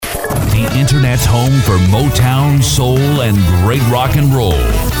Internet's home for Motown, soul, and great rock and roll.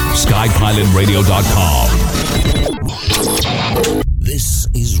 SkyPilotRadio.com. This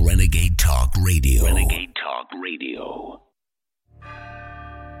is Renegade Talk Radio. Renegade Talk Radio.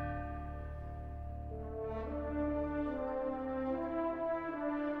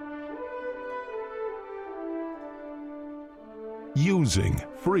 Using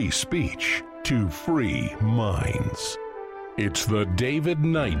free speech to free minds. It's the David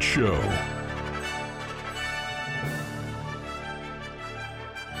Knight Show.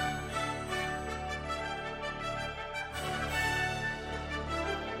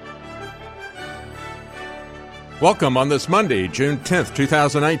 Welcome on this Monday, June 10th,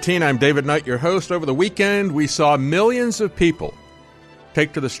 2019. I'm David Knight, your host. Over the weekend, we saw millions of people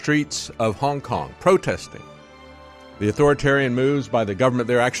take to the streets of Hong Kong protesting the authoritarian moves by the government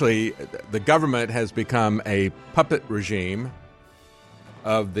there. Actually, the government has become a puppet regime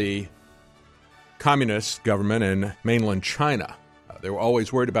of the communist government in mainland China. They were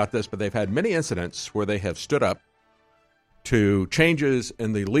always worried about this, but they've had many incidents where they have stood up to changes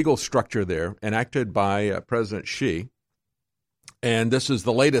in the legal structure there enacted by President Xi. And this is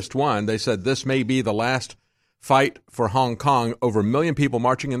the latest one. They said this may be the last fight for Hong Kong. Over 1 million people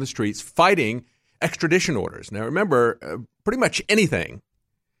marching in the streets fighting extradition orders. Now, remember, pretty much anything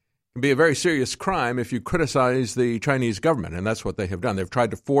can be a very serious crime if you criticize the Chinese government, and that's what they have done. They've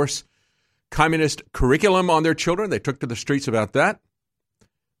tried to force communist curriculum on their children. They took to the streets about that.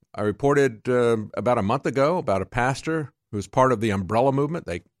 I reported about a month ago about a pastor who was part of the umbrella movement.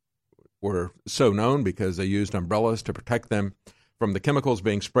 They were so known because they used umbrellas to protect them from the chemicals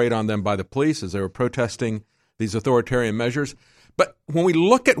being sprayed on them by the police as they were protesting these authoritarian measures. But when we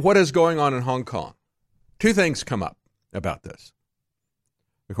look at what is going on in Hong Kong, two things come up about this.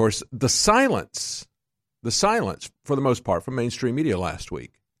 Of course, the silence, for the most part, from mainstream media last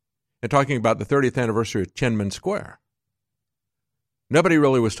week, and talking about the 30th anniversary of Tiananmen Square. Nobody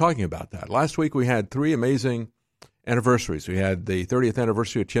really was talking about that. Last week we had three amazing anniversaries. We had the 30th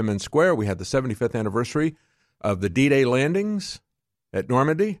anniversary of Tiananmen Square. We had the 75th anniversary of the D-Day landings at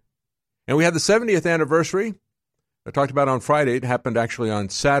Normandy. And we had the 70th anniversary. I talked about on Friday. It happened actually on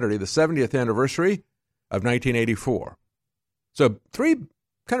Saturday, the 70th anniversary of 1984. So three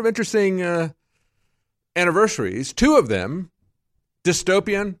kind of interesting anniversaries. Two of them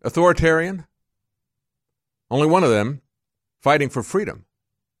dystopian, authoritarian. Only one of them fighting for freedom.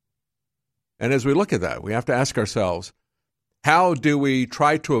 And as we look at that, we have to ask ourselves, how do we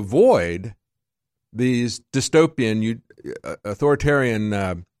try to avoid these dystopian,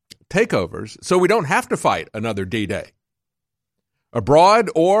 authoritarian takeovers so we don't have to fight another D-Day abroad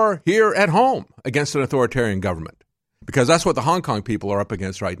or here at home against an authoritarian government? Because that's what the Hong Kong people are up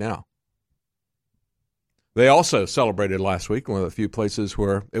against right now. They also celebrated last week, one of the few places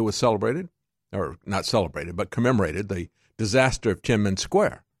where it was celebrated, or not celebrated, but commemorated, the disaster of Tiananmen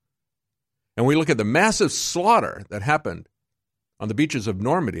Square. And we look at the massive slaughter that happened on the beaches of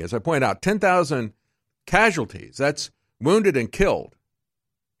Normandy. As I point out, 10,000 casualties. That's wounded and killed.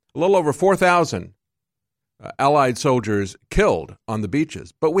 A little over 4,000 Allied soldiers killed on the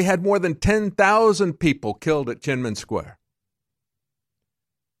beaches. But we had more than 10,000 people killed at Tiananmen Square.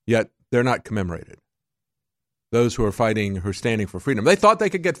 Yet they're not commemorated. Those who are fighting, who are standing for freedom. They thought they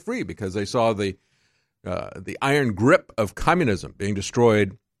could get free because they saw the iron grip of communism being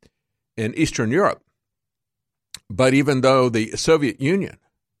destroyed in Eastern Europe. But even though the Soviet Union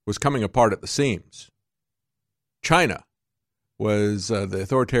was coming apart at the seams, China was, the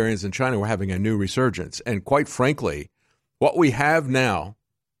authoritarians in China were having a new resurgence. And quite frankly, what we have now,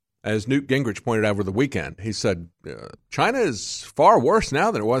 as Newt Gingrich pointed out over the weekend, he said, China is far worse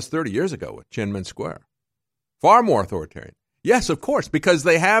now than it was 30 years ago with Tiananmen Square. Far more authoritarian. Yes, of course, because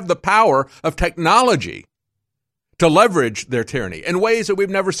they have the power of technology to leverage their tyranny in ways that we've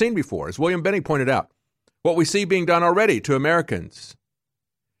never seen before. As William Benny pointed out, what we see being done already to Americans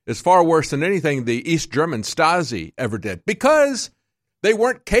is far worse than anything the East German Stasi ever did, because they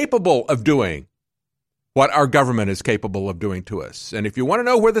weren't capable of doing what our government is capable of doing to us. And if you want to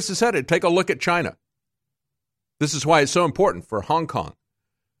know where this is headed, take a look at China. This is why it's so important for Hong Kong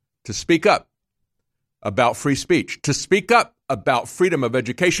to speak up about free speech, to speak up about freedom of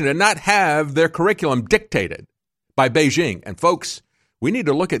education, and not have their curriculum dictated by Beijing. And folks, we need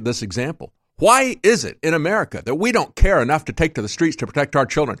to look at this example. Why is it in America that we don't care enough to take to the streets to protect our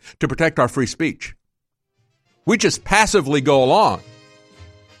children, to protect our free speech? We just passively go along.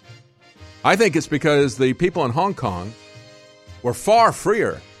 I think it's because the people in Hong Kong were far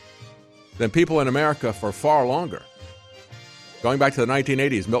freer than people in America for far longer. Going back to the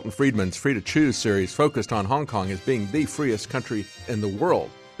 1980s, Milton Friedman's Free to Choose series focused on Hong Kong as being the freest country in the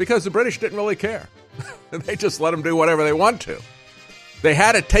world because the British didn't really care. They just let them do whatever they want to. They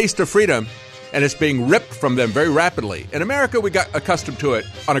had a taste of freedom, and it's being ripped from them very rapidly. In America, we got accustomed to it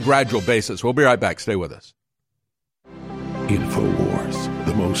on a gradual basis. We'll be right back. Stay with us. InfoWars,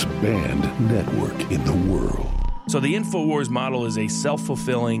 the most banned network in the world. So the InfoWars model is a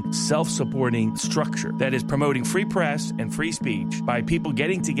self-fulfilling, self-supporting structure that is promoting free press and free speech by people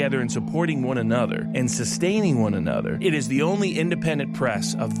getting together and supporting one another and sustaining one another. It is the only independent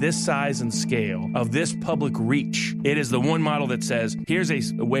press of this size and scale, of this public reach. It is the one model that says, here's a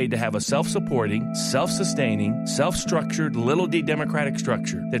way to have a self-supporting, self-sustaining, self-structured, little d democratic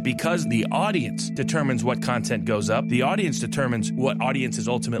structure that because the audience determines what content goes up, the audience determines what audience is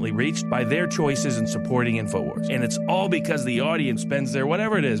ultimately reached by their choices in supporting InfoWars. And it's all because the audience spends their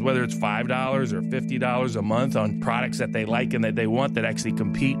whatever it is, whether it's $5 or $50 a month on products that they like and that they want that actually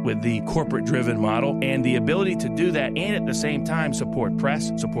compete with the corporate-driven model. And the ability to do that and at the same time support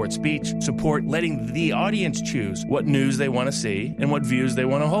press, support speech, support letting the audience choose what news they want to see and what views they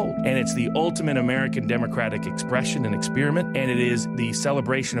want to hold. And it's the ultimate American democratic expression and experiment, and it is the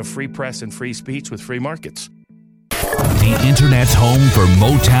celebration of free press and free speech with free markets. The Internet's home for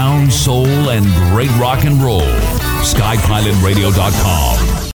Motown, soul, and great rock and roll.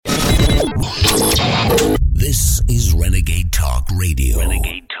 SkyPilotRadio.com. This is Renegade Talk Radio.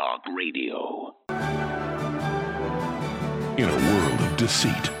 Renegade Talk Radio. In a world of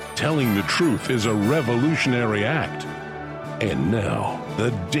deceit, telling the truth is a revolutionary act. And now,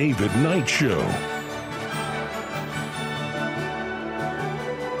 The David Knight Show.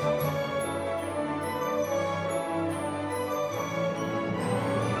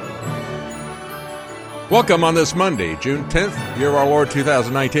 Welcome on this Monday, June 10th, year of our Lord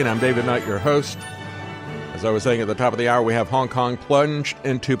 2019. I'm David Knight, your host. As I was saying at the top of the hour, we have Hong Kong plunged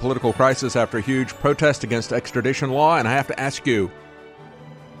into political crisis after a huge protest against extradition law. And I have to ask you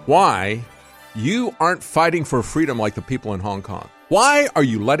why you aren't fighting for freedom like the people in Hong Kong. Why are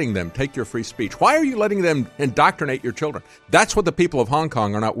you letting them take your free speech? Why are you letting them indoctrinate your children? That's what the people of Hong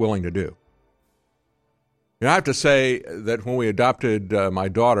Kong are not willing to do. You know, I have to say that when we adopted my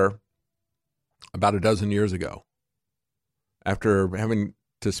daughter about a dozen years ago, after having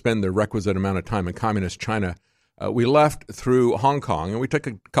to spend the requisite amount of time in communist China, we left through Hong Kong, and we took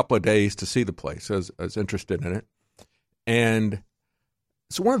a couple of days to see the place. I was interested in it. And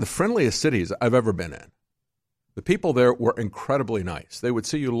it's one of the friendliest cities I've ever been in. The people there were incredibly nice. They would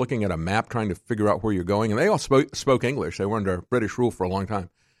see you looking at a map trying to figure out where you're going, and they all spoke English. They were under British rule for a long time.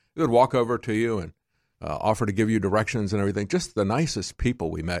 They would walk over to you and offer to give you directions and everything. Just the nicest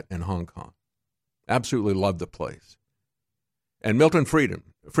people we met in Hong Kong. Absolutely loved the place. And Milton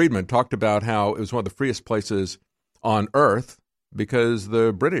Friedman talked about how it was one of the freest places on earth because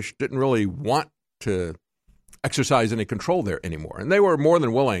the British didn't really want to exercise any control there anymore. And they were more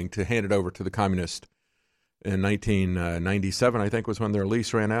than willing to hand it over to the communists in 1997, I think was when their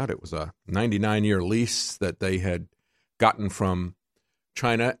lease ran out. It was a 99-year lease that they had gotten from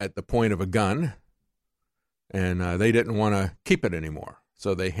China at the point of a gun, and they didn't want to keep it anymore.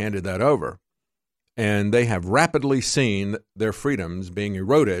 So they handed that over. And they have rapidly seen their freedoms being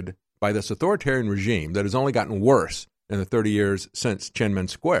eroded by this authoritarian regime that has only gotten worse in the 30 years since Tiananmen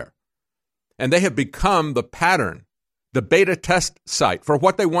Square. And they have become the pattern, the beta test site for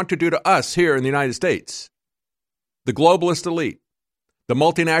what they want to do to us here in the United States. The globalist elite, the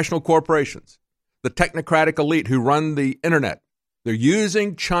multinational corporations, the technocratic elite who run the internet. They're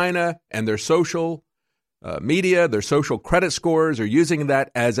using China and their social media, their social credit scores, are using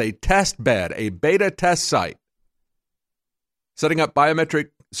that as a test bed, a beta test site, setting up biometric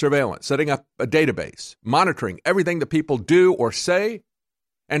surveillance, setting up a database, monitoring everything that people do or say,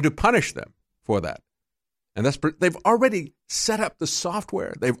 and to punish them for that. And they've already set up the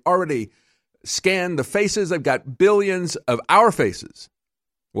software. They've already scanned the faces. They've got billions of our faces.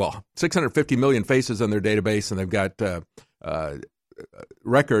 Well, 650 million faces on their database, and they've got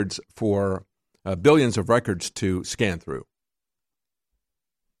records for billions of records to scan through.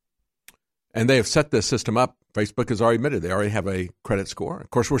 And they have set this system up. Facebook has already admitted they already have a credit score. Of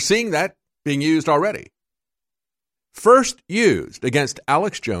course, we're seeing that being used already. First used against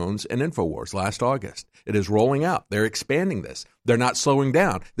Alex Jones and InfoWars last August. It is rolling out. They're expanding this. They're not slowing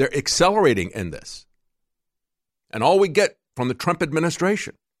down. They're accelerating in this. And all we get from the Trump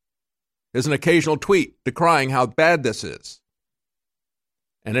administration is an occasional tweet decrying how bad this is.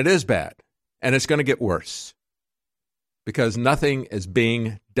 And it is bad. And it's going to get worse because nothing is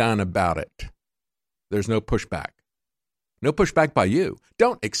being done about it. There's no pushback. No pushback by you.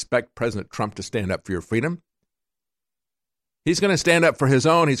 Don't expect President Trump to stand up for your freedom. He's going to stand up for his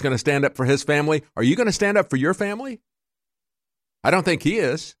own. He's going to stand up for his family. Are you going to stand up for your family? I don't think he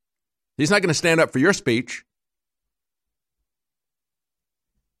is. He's not going to stand up for your speech.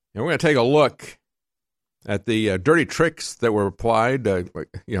 And we're going to take a look at the dirty tricks that were applied.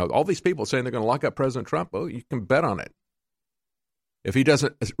 All these people saying they're going to lock up President Trump. Oh, you can bet on it. If he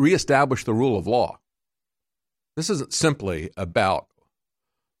doesn't reestablish the rule of law. This isn't simply about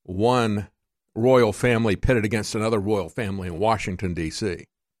one royal family pitted against another royal family in Washington, D.C.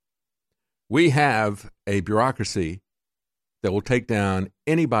 We have a bureaucracy that will take down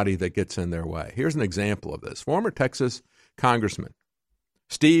anybody that gets in their way. Here's an example of this. Former Texas Congressman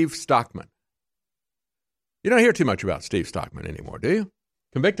Steve Stockman. You don't hear too much about Steve Stockman anymore, do you?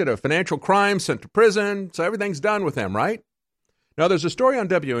 Convicted of financial crimes, sent to prison, so everything's done with him, right? Now, there's a story on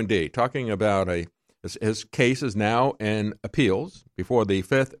WND talking about his case is now in appeals before the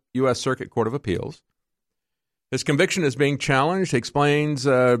 5th U.S. Circuit Court of Appeals. His conviction is being challenged. He explains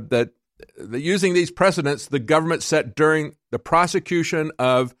that using these precedents the government set during the prosecution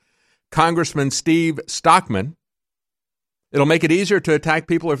of Congressman Steve Stockman, it'll make it easier to attack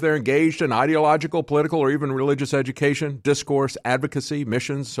people if they're engaged in ideological, political, or even religious education, discourse, advocacy,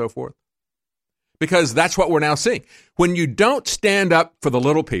 missions, so forth. Because that's what we're now seeing. When you don't stand up for the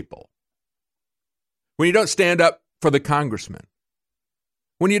little people, when you don't stand up for the congressman,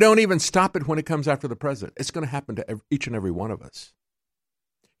 when you don't even stop it when it comes after the president, it's going to happen to each and every one of us.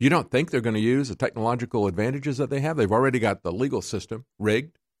 You don't think they're going to use the technological advantages that they have? They've already got the legal system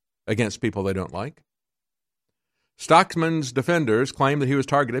rigged against people they don't like. Stockman's defenders claim that he was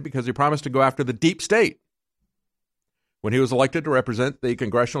targeted because he promised to go after the deep state when he was elected to represent the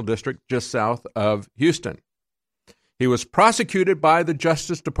congressional district just south of Houston. He was prosecuted by the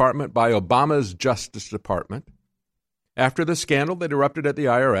Justice Department, by Obama's Justice Department, after the scandal that erupted at the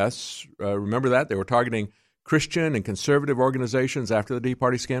IRS. Remember that? They were targeting Christian and conservative organizations after the Tea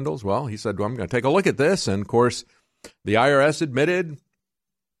Party scandals. Well, he said, I'm going to take a look at this. And, of course, the IRS admitted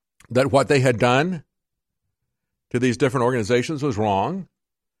that what they had done to these different organizations was wrong.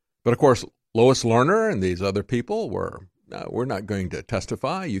 But, of course, Lois Lerner and these other people we're not going to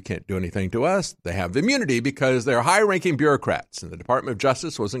testify. You can't do anything to us. They have immunity because they're high-ranking bureaucrats, and the Department of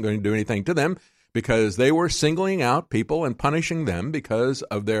Justice wasn't going to do anything to them because they were singling out people and punishing them because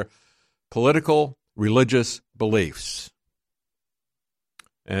of their political, religious beliefs.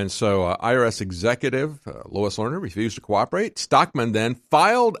 And so IRS executive Lois Lerner refused to cooperate. Stockman then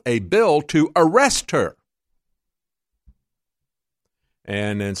filed a bill to arrest her.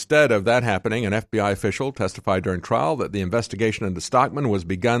 And instead of that happening, an FBI official testified during trial that the investigation into Stockman was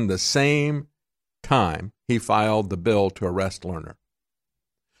begun the same time he filed the bill to arrest Lerner.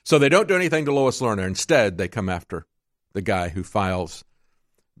 So they don't do anything to Lois Lerner. Instead, they come after the guy who files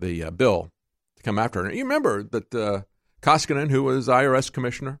the bill to come after her. You remember that Koskinen, who was IRS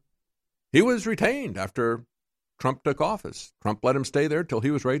commissioner, he was retained after Trump took office. Trump let him stay there till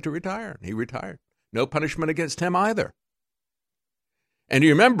he was ready to retire. He retired. No punishment against him either. And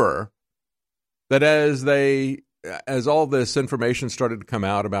you remember that as all this information started to come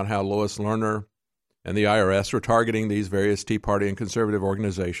out about how Lois Lerner and the IRS were targeting these various Tea Party and conservative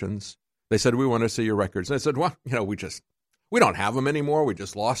organizations, they said, we want to see your records. And they said, well, we don't have them anymore. We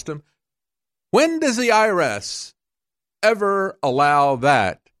just lost them. When does the IRS ever allow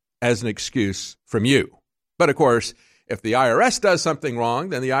that as an excuse from you? But of course, if the IRS does something wrong,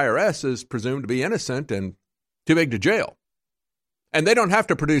 then the IRS is presumed to be innocent and too big to jail. And they don't have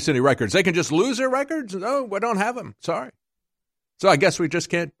to produce any records. They can just lose their records. Oh, we don't have them. Sorry. So I guess we just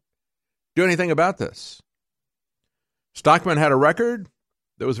can't do anything about this. Stockman had a record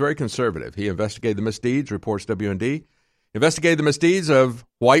that was very conservative. He investigated the misdeeds, reports WND, investigated the misdeeds of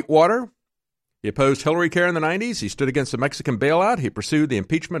Whitewater. He opposed Hillary Care in the 90s. He stood against the Mexican bailout. He pursued the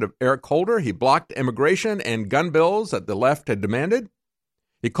impeachment of Eric Holder. He blocked immigration and gun bills that the left had demanded.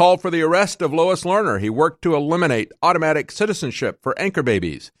 He called for the arrest of Lois Lerner. He worked to eliminate automatic citizenship for anchor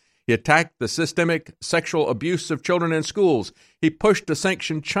babies. He attacked the systemic sexual abuse of children in schools. He pushed to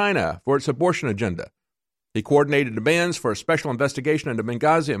sanction China for its abortion agenda. He coordinated demands for a special investigation into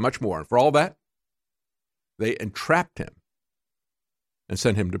Benghazi and much more. And for all that, they entrapped him and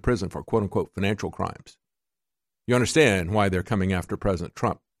sent him to prison for quote-unquote financial crimes. You understand why they're coming after President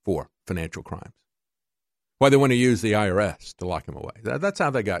Trump for financial crimes. Why they want to use the IRS to lock him away. That's how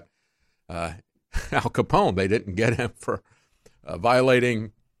they got Al Capone. They didn't get him for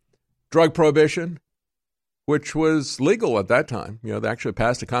violating drug prohibition, which was legal at that time. They actually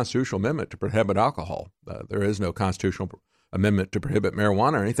passed a constitutional amendment to prohibit alcohol. There is no constitutional amendment to prohibit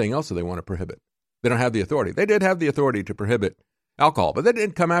marijuana or anything else that they want to prohibit. They don't have the authority. They did have the authority to prohibit alcohol, but they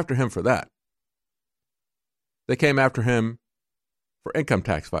didn't come after him for that. They came after him for income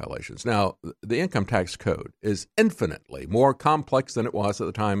tax violations. Now, the income tax code is infinitely more complex than it was at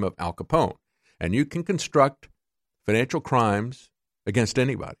the time of Al Capone, and you can construct financial crimes against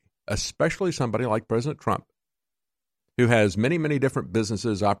anybody, especially somebody like President Trump, who has many, many different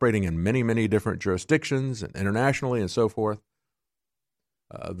businesses operating in many, many different jurisdictions and internationally and so forth.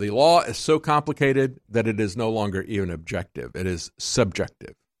 The law is so complicated that it is no longer even objective. It is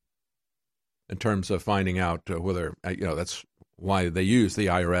subjective in terms of finding out whether, that's why they use the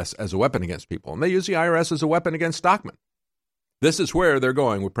IRS as a weapon against people. And they use the IRS as a weapon against Stockman. This is where they're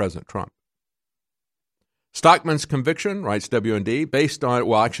going with President Trump. Stockman's conviction, writes WND, based on,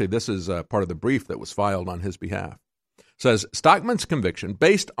 this is part of the brief that was filed on his behalf, says Stockman's conviction,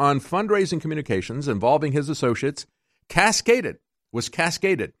 based on fundraising communications involving his associates, was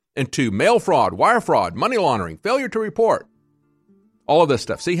cascaded into mail fraud, wire fraud, money laundering, failure to report, all of this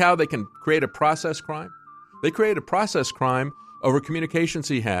stuff. See how they can create a process crime? They created a process crime over communications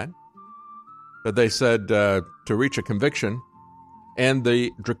he had that they said to reach a conviction and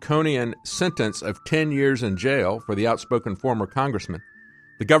the draconian sentence of 10 years in jail for the outspoken former congressman.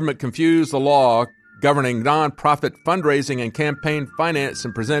 The government confused the law governing nonprofit fundraising and campaign finance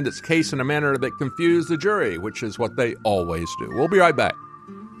and presented its case in a manner that confused the jury, which is what they always do. We'll be right back.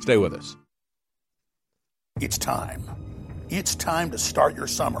 Stay with us. It's time. It's time to start your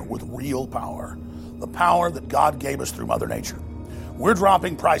summer with real power. The power that God gave us through Mother Nature. We're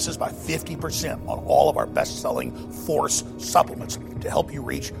dropping prices by 50% on all of our best-selling Force supplements to help you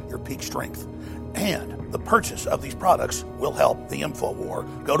reach your peak strength. And the purchase of these products will help the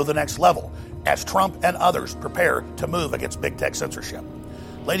InfoWar go to the next level as Trump and others prepare to move against big tech censorship.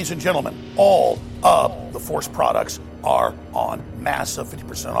 Ladies and gentlemen, all of the Force products are on massive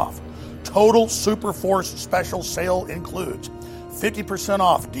 50% off. Total Super Force special sale includes 50%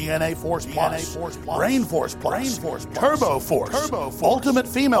 off DNA Force Plus, Brain Force Plus, Turbo Force, Ultimate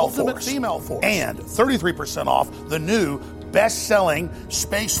Female Force, and 33% off the new best-selling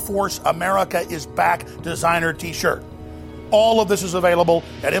Space Force America is Back designer t-shirt. All of this is available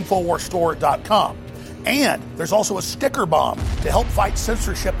at InfoWarsStore.com. And there's also a sticker bomb to help fight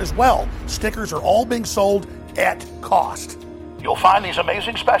censorship as well. Stickers are all being sold at cost. You'll find these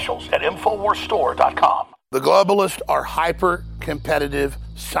amazing specials at InfoWarsStore.com. The globalists are hyper-competitive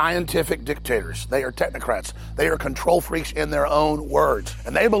scientific dictators. They are technocrats. They are control freaks in their own words.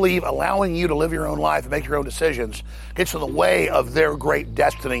 And they believe allowing you to live your own life and make your own decisions gets in the way of their great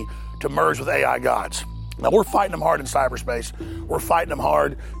destiny to merge with AI gods. Now, we're fighting them hard in cyberspace. We're fighting them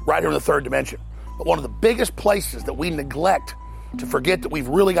hard right here in the third dimension. But one of the biggest places that we neglect to forget that we've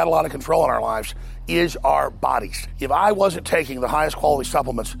really got a lot of control in our lives is our bodies. If I wasn't taking the highest quality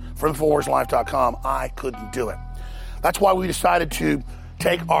supplements from InfoWarsLife.com, I couldn't do it. That's why we decided to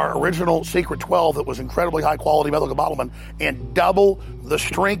take our original Secret 12 that was incredibly high quality methylcobalamin and double the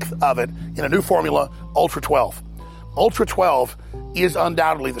strength of it in a new formula, Ultra 12. Ultra 12 is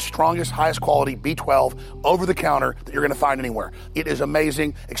undoubtedly the strongest, highest quality B12 over-the-counter that you're going to find anywhere. It is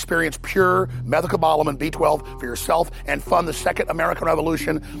amazing. Experience pure methylcobalamin B12 for yourself and fund the second American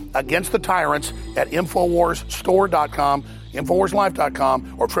Revolution against the tyrants at InfoWarsStore.com,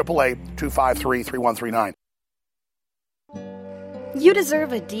 InfoWarsLife.com, or 888-253-3139. You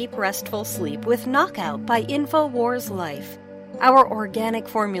deserve a deep, restful sleep with Knockout by InfoWars Life. Our organic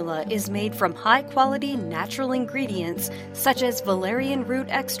formula is made from high-quality natural ingredients such as valerian root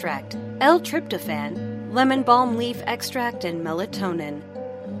extract, L-tryptophan, lemon balm leaf extract, and melatonin.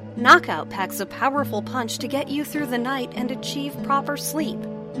 Knockout packs a powerful punch to get you through the night and achieve proper sleep.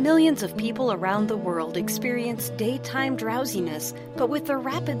 Millions of people around the world experience daytime drowsiness, but with the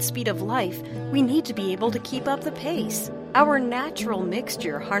rapid speed of life, we need to be able to keep up the pace. Our natural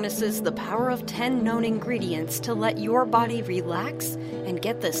mixture harnesses the power of 10 known ingredients to let your body relax and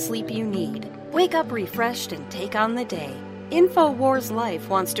get the sleep you need. Wake up refreshed and take on the day. InfoWars Life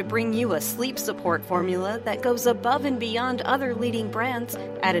wants to bring you a sleep support formula that goes above and beyond other leading brands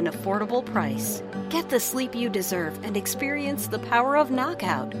at an affordable price. Get the sleep you deserve and experience the power of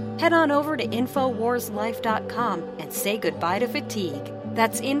Knockout. Head on over to InfoWarsLife.com and say goodbye to fatigue.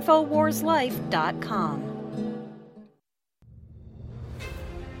 That's InfoWarsLife.com.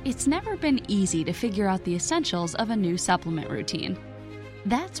 It's never been easy to figure out the essentials of a new supplement routine.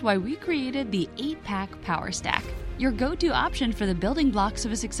 That's why we created the 8-Pack Power Stack, your go-to option for the building blocks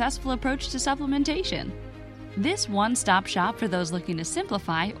of a successful approach to supplementation. This one-stop shop for those looking to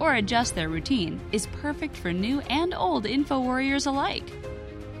simplify or adjust their routine is perfect for new and old InfoWarriors alike.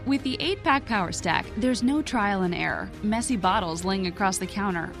 With the 8-Pack Power Stack, there's no trial and error, messy bottles laying across the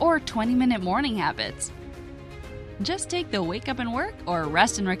counter, or 20-minute morning habits. Just take the Wake Up and Work or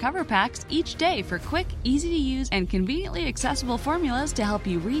Rest and Recover packs each day for quick, easy-to-use, and conveniently accessible formulas to help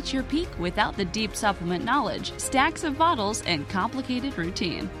you reach your peak without the deep supplement knowledge, stacks of bottles, and complicated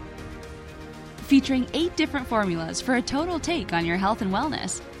routine. Featuring 8 different formulas for a total take on your health and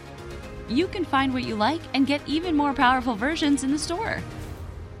wellness. You can find what you like and get even more powerful versions in the store.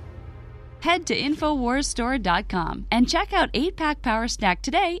 Head to InfoWarsStore.com and check out 8-Pack Power Stack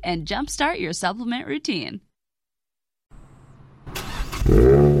today and jumpstart your supplement routine.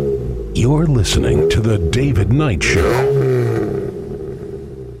 You're listening to The David Knight Show.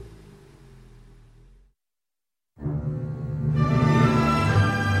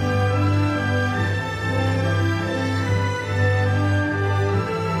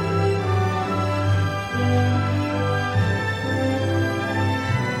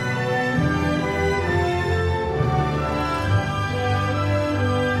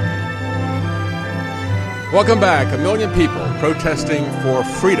 Welcome back. 1 million people protesting for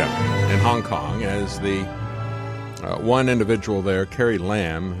freedom in Hong Kong as the one individual there, Carrie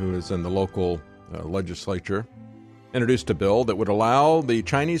Lam, who is in the local legislature, introduced a bill that would allow the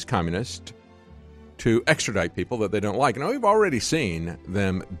Chinese communists to extradite people that they don't like. Now, we've already seen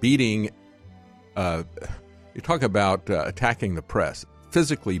them beating, you talk about attacking the press,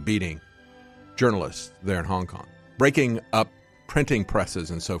 physically beating journalists there in Hong Kong, breaking up printing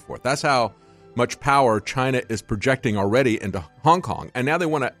presses and so forth. That's how much power China is projecting already into Hong Kong. And now they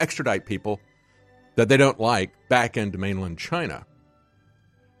want to extradite people that they don't like back into mainland China.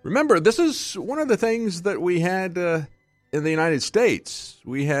 Remember, this is one of the things that we had in the United States.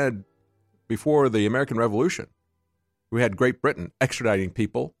 We had, before the American Revolution, we had Great Britain extraditing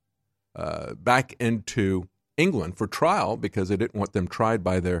people back into England for trial because they didn't want them tried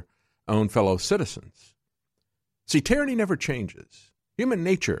by their own fellow citizens. See, tyranny never changes. Human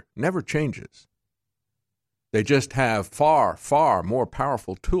nature never changes. They just have far, far more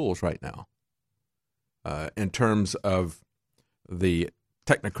powerful tools right now in terms of the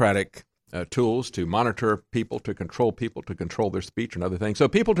technocratic tools to monitor people, to control their speech and other things. So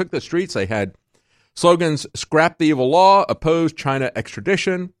people took the streets. They had slogans, scrap the evil law, oppose China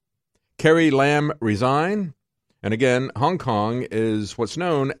extradition, Carrie Lam resign. And again, Hong Kong is what's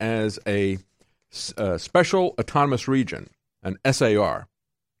known as a special autonomous region, an SAR.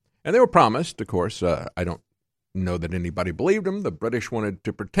 And they were promised, of course, I don't know that anybody believed them. The British wanted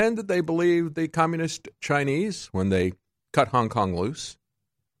to pretend that they believed the communist Chinese when they cut Hong Kong loose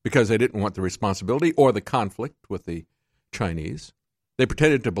because they didn't want the responsibility or the conflict with the Chinese. They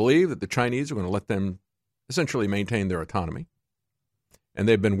pretended to believe that the Chinese were going to let them essentially maintain their autonomy. And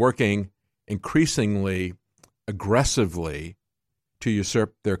they've been working increasingly aggressively to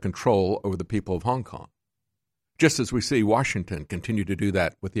usurp their control over the people of Hong Kong. Just as we see Washington continue to do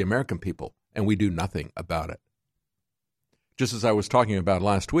that with the American people, and we do nothing about it. Just as I was talking about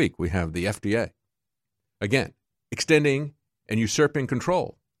last week, we have the FDA, again, extending and usurping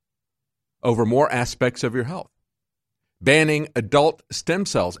control over more aspects of your health, banning adult stem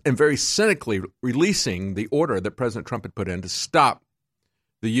cells, and very cynically releasing the order that President Trump had put in to stop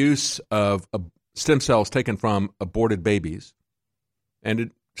the use of stem cells taken from aborted babies and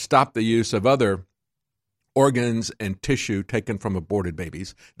to stop the use of other organs and tissue taken from aborted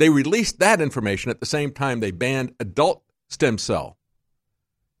babies. They released that information at the same time they banned adult stem cell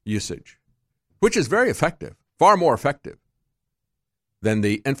usage, which is very effective, far more effective than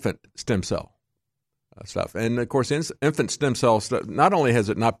the infant stem cell stuff. And, of course, infant stem cell stuff, not only has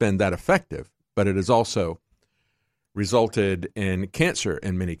it not been that effective, but it has also resulted in cancer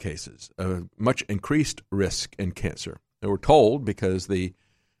in many cases, a much increased risk in cancer. They were told because the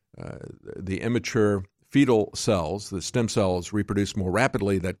immature fetal cells, the stem cells, reproduce more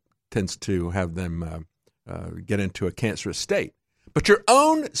rapidly. That tends to have them get into a cancerous state. But your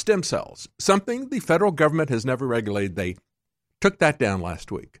own stem cells, something the federal government has never regulated, they took that down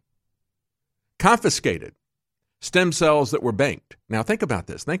last week. Confiscated stem cells that were banked. Now think about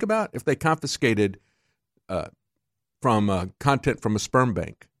this. Think about if they confiscated from content from a sperm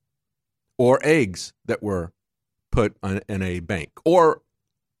bank or eggs that were put in a bank or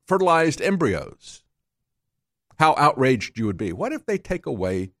fertilized embryos. How outraged you would be. What if they take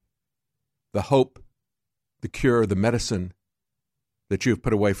away the hope, the cure, the medicine that you've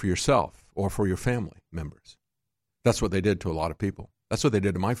put away for yourself or for your family members? That's what they did to a lot of people. That's what they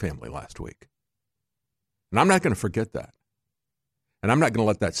did to my family last week. And I'm not going to forget that. And I'm not going to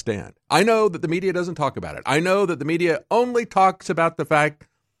let that stand. I know that the media doesn't talk about it. I know that the media only talks about the fact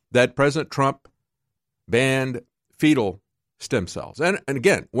that President Trump banned fetal stem cells. And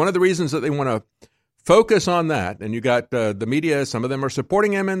again, one of the reasons that they want to focus on that. And you got the media, some of them are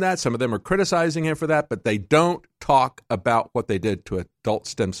supporting him in that, some of them are criticizing him for that, but they don't talk about what they did to adult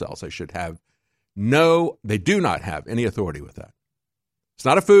stem cells. They do not have any authority with that. It's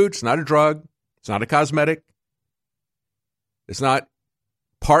not a food, it's not a drug, it's not a cosmetic. It's not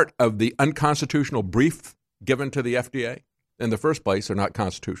part of the unconstitutional brief given to the FDA. In the first place, they're not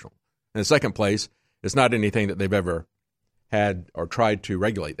constitutional. In the second place, it's not anything that they've ever had or tried to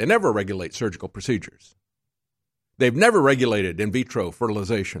regulate. They never regulate surgical procedures. They've never regulated in vitro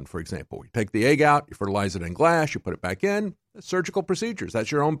fertilization, for example. You take the egg out, you fertilize it in glass, you put it back in. That's surgical procedures.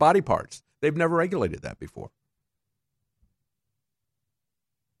 That's your own body parts. They've never regulated that before.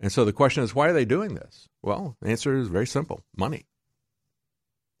 And so the question is, why are they doing this? Well, the answer is very simple: money.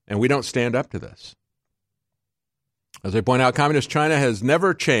 And we don't stand up to this. As I point out, Communist China has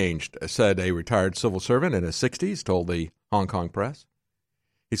never changed, said a retired civil servant in his 60s, told the Hong Kong press.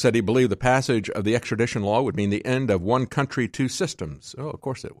 He said he believed the passage of the extradition law would mean the end of one country, two systems. Oh, of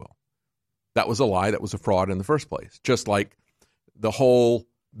course it will. That was a lie. That was a fraud in the first place. Just like the whole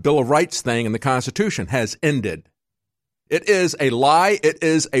Bill of Rights thing in the Constitution has ended. It is a lie. It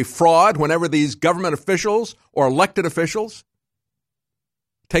is a fraud whenever these government officials or elected officials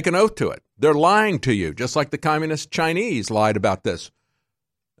take an oath to it. They're lying to you, just like the communist Chinese lied about this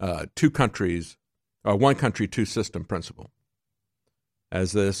two countries, or one country, two system principle.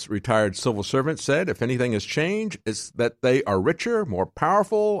 As this retired civil servant said, if anything has changed, it's that they are richer, more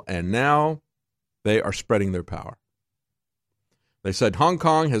powerful, and now they are spreading their power. They said Hong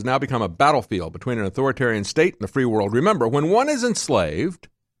Kong has now become a battlefield between an authoritarian state and the free world. Remember, when one is enslaved,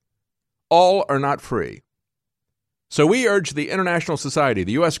 all are not free. So we urge the international society,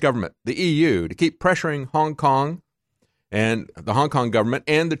 the U.S. government, the EU, to keep pressuring Hong Kong and the Hong Kong government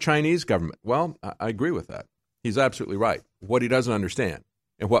and the Chinese government. Well, I agree with that. He's absolutely right. What he doesn't understand,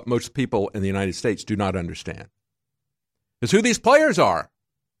 and what most people in the United States do not understand, is who these players are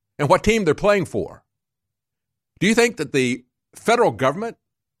and what team they're playing for. Do you think that the federal government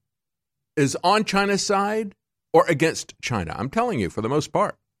is on China's side or against China? I'm telling you, for the most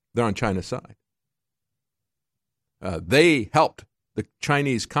part, they're on China's side. They helped the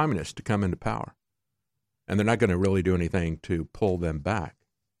Chinese communists to come into power, and they're not going to really do anything to pull them back.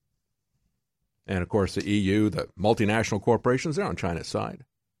 And, of course, the EU, the multinational corporations, they're on China's side.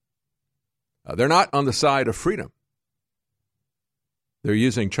 They're not on the side of freedom. They're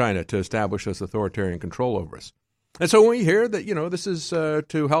using China to establish this authoritarian control over us. And so when we hear that, this is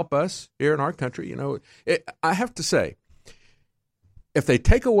to help us here in our country, I have to say, if they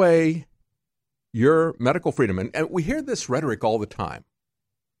take away your medical freedom, and we hear this rhetoric all the time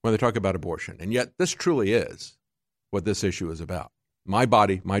when they talk about abortion, and yet this truly is what this issue is about. My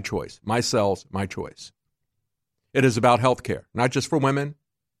body, my choice. My cells, my choice. It is about health care, not just for women,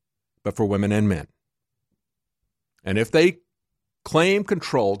 but for women and men. And if they claim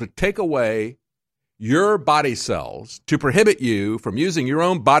control to take away your body cells, to prohibit you from using your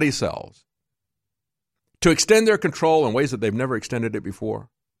own body cells, to extend their control in ways that they've never extended it before,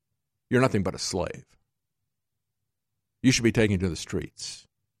 you're nothing but a slave. You should be taken to the streets.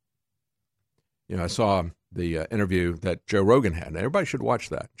 I saw the interview that Joe Rogan had. Everybody should watch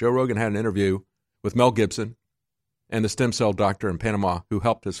that. Joe Rogan had an interview with Mel Gibson and the stem cell doctor in Panama who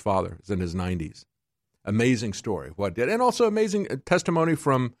helped his father. He's in his 90s. Amazing story, what did. And also amazing testimony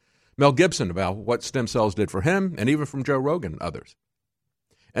from Mel Gibson about what stem cells did for him, and even from Joe Rogan and others.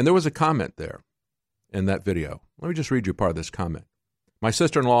 And there was a comment there in that video. Let me just read you part of this comment. My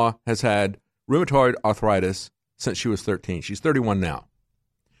sister-in-law has had rheumatoid arthritis since she was 13. She's 31 now.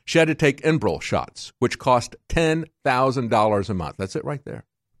 She had to take Enbrel shots, which cost $10,000 a month. That's it right there.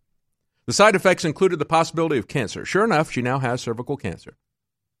 The side effects included the possibility of cancer. Sure enough, she now has cervical cancer.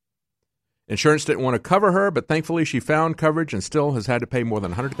 Insurance didn't want to cover her, but thankfully she found coverage and still has had to pay more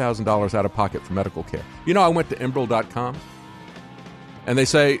than $100,000 out of pocket for medical care. I went to Enbrel.com, and they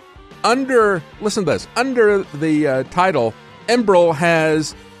say, listen to this, under the title, Enbrel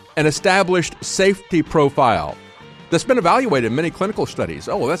has an established safety profile that's been evaluated in many clinical studies.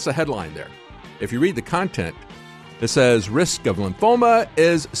 Oh, well, that's the headline there. If you read the content, it says risk of lymphoma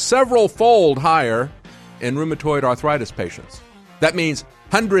is several-fold higher in rheumatoid arthritis patients. That means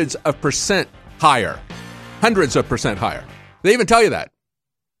hundreds of percent higher. Hundreds of percent higher. They even tell you that.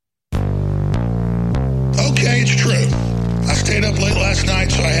 Okay, it's true. I stayed up late last night,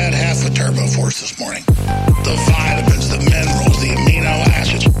 so I had half a Turbo Force this morning. The vitamins, the minerals, the amino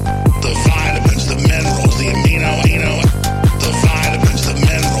acids. The vitamins, the minerals, the the vitamins, the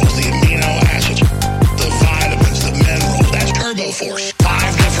minerals, the amino acids. The vitamins, the minerals. That's Turbo Force.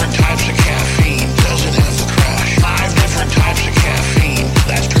 5 different types of caffeine. Doesn't have the crash. 5 different types of caffeine.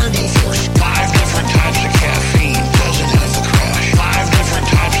 That's Turbo Force. 5 different types.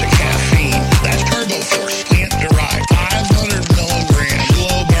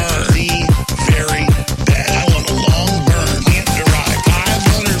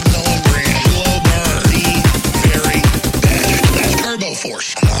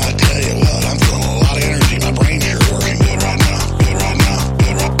 I tell you what, I'm feeling a lot of energy. My brain's sure working good right now. Good right now.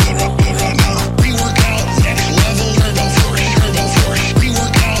 Good right now. Pre-workout, next level, Turbo Force. Turbo Force.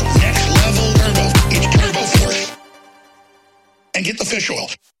 Pre-workout, next level, Turbo. It's Turbo Force. And get the fish oil.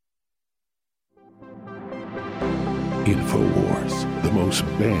 InfoWars, the most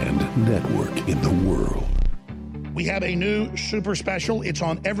banned network in the world. We have a new super special. It's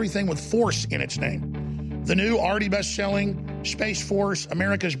on everything with Force in its name. The new, already best-selling Space Force,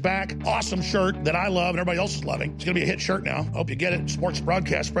 America's Back, awesome shirt that I love and everybody else is loving. It's going to be a hit shirt now. I hope you get it. Sports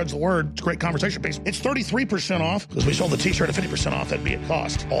broadcast spreads the word. It's a great conversation piece. It's 33% off because we sold the t-shirt at 50% off. That'd be at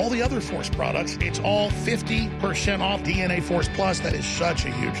cost. All the other Force products, it's all 50% off. DNA Force Plus, that is such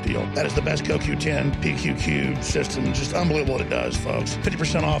a huge deal. That is the best CoQ10, PQQ system. Just unbelievable what it does, folks.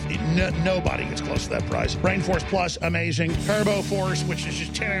 50% off. Nobody gets close to that price. Brain Force Plus, amazing. Turbo Force, which is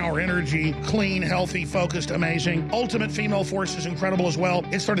just 10-hour energy, clean, healthy, focused, amazing. Ultimate Female Force is incredible as well.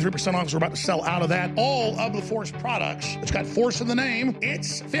 It's 33% off because we're about to sell out of that. All of the Force products, it's got Force in the name.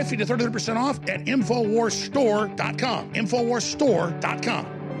 It's 50 to 33% off at InfoWarsStore.com. InfoWarsStore.com.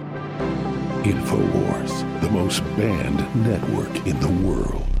 InfoWars, the most banned network in the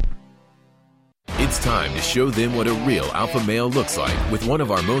world. It's time to show them what a real alpha male looks like with one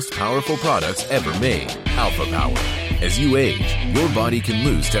of our most powerful products ever made, Alpha Power. As you age, your body can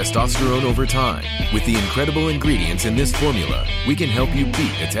lose testosterone over time. With the incredible ingredients in this formula, we can help you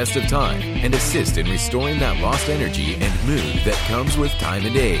beat the test of time and assist in restoring that lost energy and mood that comes with time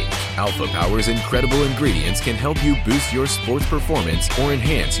and age. Alpha Power's incredible ingredients can help you boost your sports performance or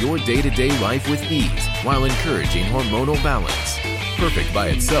enhance your day-to-day life with ease while encouraging hormonal balance. Perfect by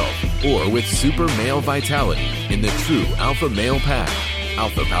itself or with super male vitality in the true Alpha Male Pack.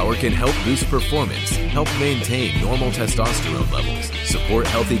 Alpha Power can help boost performance, help maintain normal testosterone levels, support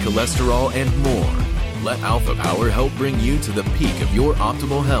healthy cholesterol, and more. Let Alpha Power help bring you to the peak of your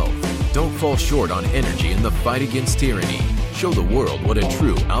optimal health. Don't fall short on energy in the fight against tyranny. Show the world what a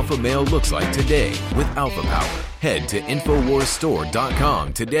true alpha male looks like today with Alpha Power. Head to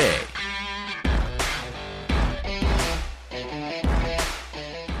InfoWarsStore.com today.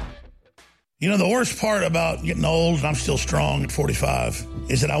 You know, the worst part about getting old, and I'm still strong at 45,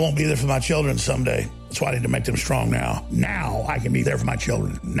 is that I won't be there for my children someday. That's why I need to make them strong now. Now I can be there for my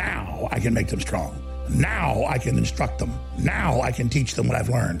children. Now I can make them strong. Now I can instruct them. Now I can teach them what I've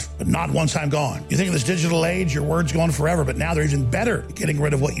learned, but not once I'm gone. You think in this digital age, your word's going forever, but now they're even better at getting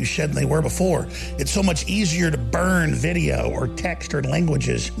rid of what you said than they were before. It's so much easier to burn video or text or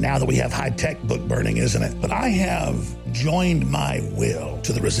languages now that we have high-tech book burning, isn't it? But I have joined my will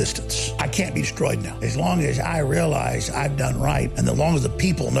to the resistance. I can't be destroyed now. As long as I realize I've done right, and as long as the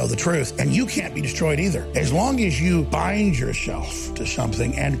people know the truth, and you can't be destroyed either. As long as you bind yourself to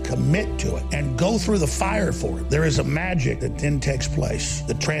something and commit to it and go through the fire for it, there is a magic that then takes place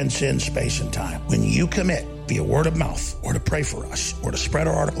that transcends space and time. When you commit via word of mouth or to pray for us or to spread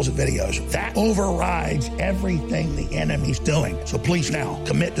our articles and videos, that overrides everything the enemy's doing. So please now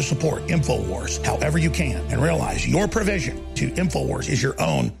commit to support InfoWars however you can and realize your provision to InfoWars is your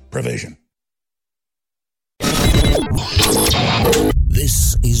own provision.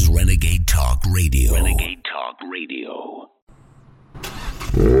 This is Renegade Talk Radio. Renegade Talk Radio.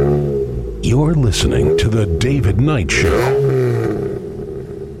 You're listening to The David Knight Show.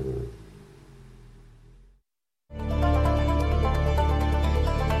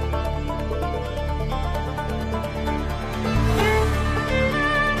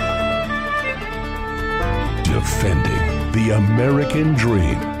 Defending the American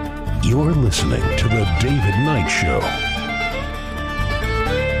dream. You're listening to The David Knight Show.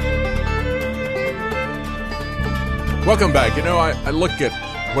 Welcome back. You know, I look at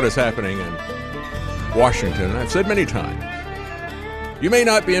what is happening in Washington, and I've said many times, you may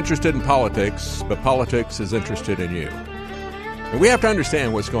not be interested in politics, but politics is interested in you. And we have to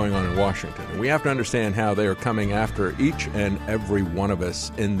understand what's going on in Washington, and we have to understand how they are coming after each and every one of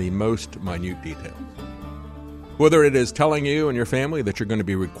us in the most minute detail. Whether it is telling you and your family that you're going to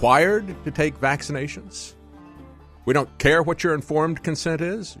be required to take vaccinations. We don't care what your informed consent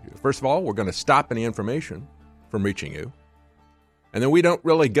is. First of all, we're going to stop any information from reaching you. And then we don't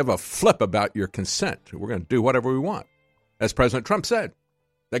really give a flip about your consent. We're going to do whatever we want. As President Trump said,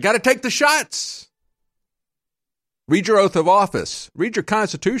 they got to take the shots. Read your oath of office. Read your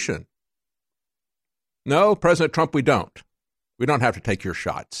Constitution. No, President Trump, we don't. We don't have to take your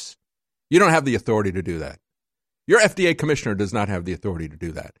shots. You don't have the authority to do that. Your FDA commissioner does not have the authority to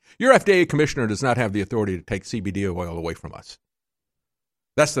do that. Your FDA commissioner does not have the authority to take CBD oil away from us.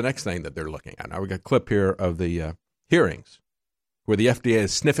 That's the next thing that they're looking at. Now, we got a clip here of the hearings where the FDA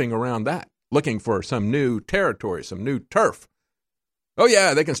is sniffing around that, looking for some new territory, some new turf. Oh,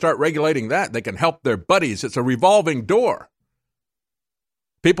 yeah, they can start regulating that. They can help their buddies. It's a revolving door.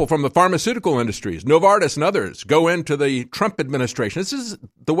 People from the pharmaceutical industries, Novartis and others, go into the Trump administration. This is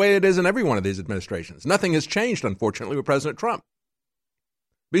the way it is in every one of these administrations. Nothing has changed, unfortunately, with President Trump.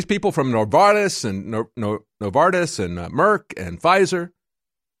 These people from Novartis and Merck and Pfizer,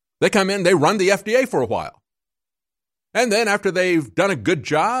 they come in, they run the FDA for a while. And then after they've done a good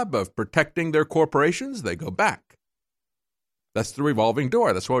job of protecting their corporations, they go back. That's the revolving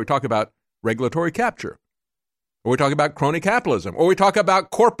door. That's why we talk about regulatory capture. Or we talk about crony capitalism, or we talk about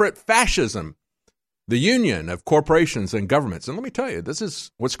corporate fascism, the union of corporations and governments. And let me tell you, this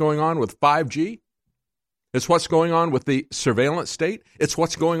is what's going on with 5G. It's what's going on with the surveillance state. It's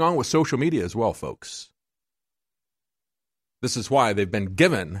what's going on with social media as well, folks. This is why they've been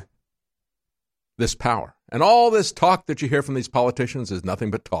given this power. And all this talk that you hear from these politicians is nothing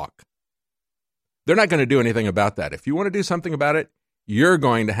but talk. They're not going to do anything about that. If you want to do something about it, you're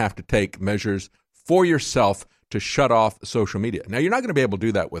going to have to take measures for yourself to shut off social media. Now, you're not going to be able to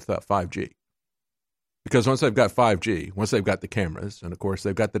do that with 5G. Because once they've got 5G, once they've got the cameras, and of course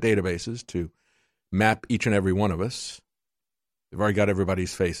they've got the databases to map each and every one of us, they've already got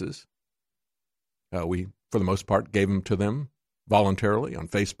everybody's faces. We, for the most part, gave them to them voluntarily on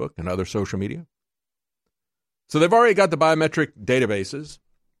Facebook and other social media. So they've already got the biometric databases.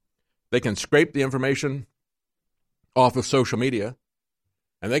 They can scrape the information off of social media.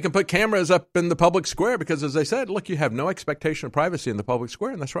 And they can put cameras up in the public square because, as I said, look, you have no expectation of privacy in the public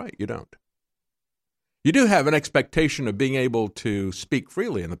square, and that's right, you don't. You do have an expectation of being able to speak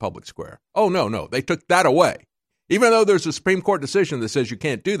freely in the public square. Oh, no, they took that away. Even though there's a Supreme Court decision that says you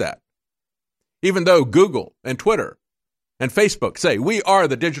can't do that. Even though Google and Twitter and Facebook say, we are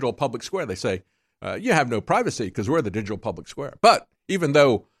the digital public square, they say, you have no privacy because we're the digital public square. But even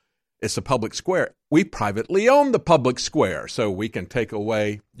though it's a public square, we privately own the public square, so we can take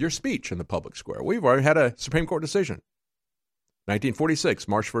away your speech in the public square. We've already had a Supreme Court decision. 1946,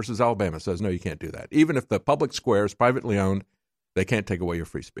 Marsh versus Alabama says, no, you can't do that. Even if the public square is privately owned, they can't take away your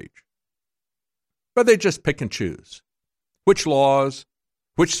free speech. But they just pick and choose which laws,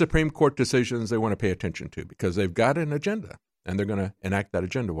 which Supreme Court decisions they want to pay attention to because they've got an agenda, and they're going to enact that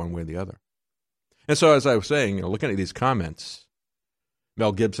agenda one way or the other. And so, as I was saying, looking at these comments,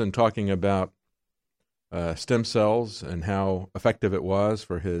 Mel Gibson talking about stem cells and how effective it was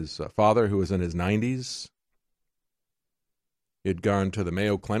for his father who was in his 90s. He had gone to the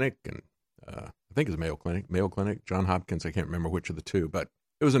Mayo Clinic, and I think it was Mayo Clinic, John Hopkins, I can't remember which of the two, but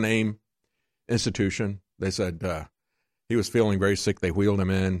it was a name institution. They said he was feeling very sick. They wheeled him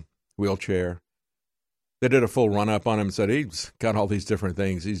in, wheelchair. They did a full run-up on him and said, he's got all these different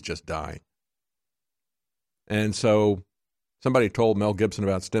things. He's just dying. And so somebody told Mel Gibson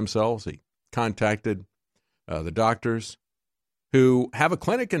about stem cells. He contacted the doctors who have a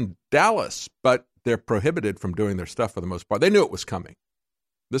clinic in Dallas, but they're prohibited from doing their stuff for the most part. They knew it was coming.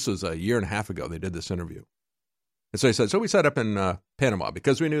 This was a year and a half ago they did this interview. And so he said, so we set up in Panama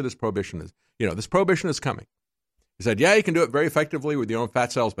because we knew this prohibition is coming. He said, yeah, you can do it very effectively with your own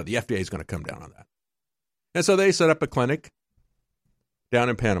fat cells, but the FDA is going to come down on that. And so they set up a clinic down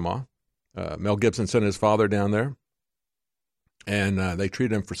in Panama. Mel Gibson sent his father down there. And they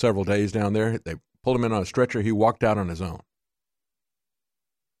treated him for several days down there. They pulled him in on a stretcher. He walked out on his own.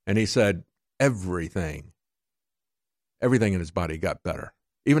 And he said everything in his body got better.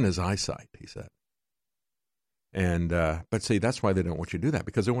 Even his eyesight, he said. And but see, that's why they don't want you to do that,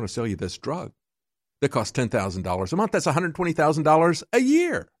 because they want to sell you this drug that costs $10,000 a month. That's $120,000 a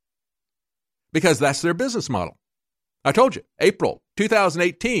year. Because that's their business model. I told you, April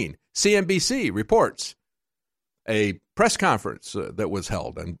 2018, CNBC reports a press conference that was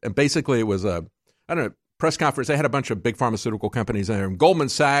held. And basically it was a press conference. They had a bunch of big pharmaceutical companies there. And Goldman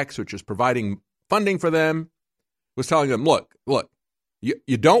Sachs, which is providing funding for them, was telling them, look,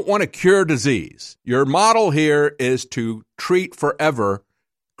 you don't want to cure disease. Your model here is to treat forever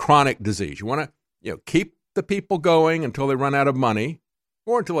chronic disease. You want to keep the people going until they run out of money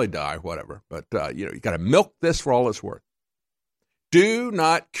or until they die, whatever. But, you got to milk this for all it's worth. Do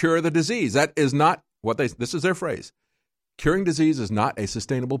not cure the disease. That is not this is their phrase. Curing disease is not a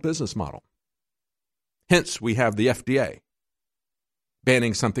sustainable business model. Hence, we have the FDA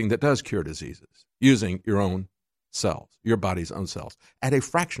banning something that does cure diseases using your own cells, your body's own cells, at a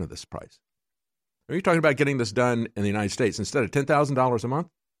fraction of this price. Are you talking about getting this done in the United States? Instead of $10,000 a month,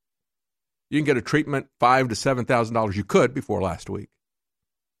 you can get a treatment $5,000 to $7,000 you could before last week.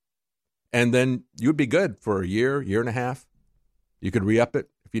 And then you'd be good for a year and a half. You could re-up it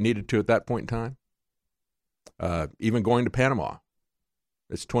if you needed to at that point in time. Even going to Panama,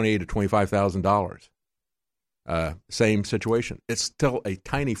 it's $28,000 to $25,000. same situation. It's still a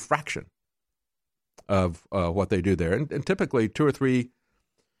tiny fraction of what they do there. And typically 2 or 3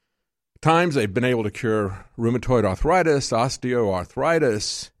 times they've been able to cure rheumatoid arthritis,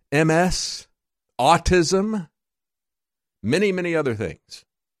 osteoarthritis, MS, autism, many, many other things.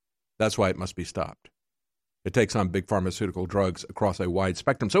 That's why it must be stopped. It takes on big pharmaceutical drugs across a wide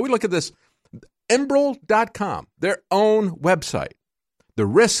spectrum. So we look at this, Enbrel.com, their own website. The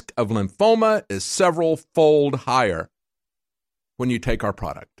risk of lymphoma is several-fold higher when you take our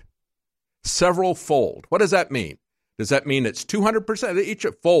product. Several-fold. What does that mean? Does that mean it's 200%? Each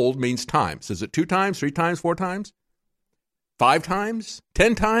fold means times. Is it 2 times, 3 times, 4 times? 5 times?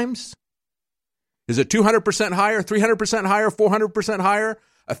 10 times? Is it 200% higher, 300% higher, 400% higher,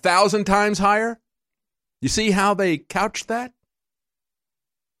 1,000 times higher? You see how they couched that?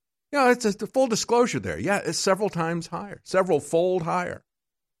 You know, it's a full disclosure there. Yeah, it's several times higher, several-fold higher.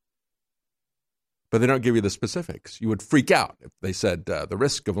 But they don't give you the specifics. You would freak out if they said the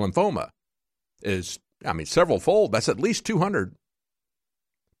risk of lymphoma is, several-fold. That's at least 200%.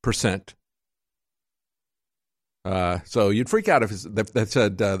 So you'd freak out if they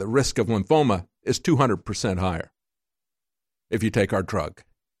said the risk of lymphoma is 200% higher if you take our drug.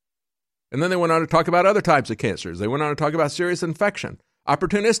 And then they went on to talk about other types of cancers. They went on to talk about serious infection,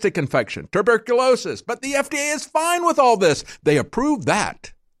 opportunistic infection, tuberculosis. But the FDA is fine with all this. They approve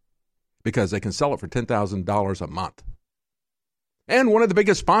that because they can sell it for $10,000 a month. And one of the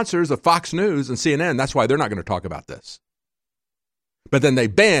biggest sponsors of Fox News and CNN, that's why they're not going to talk about this. But then they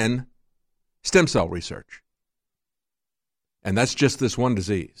ban stem cell research. And that's just this one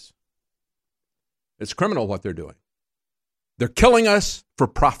disease. It's criminal what they're doing. They're killing us for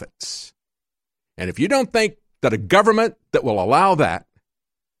profits. And if you don't think that a government that will allow that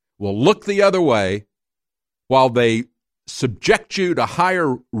will look the other way while they subject you to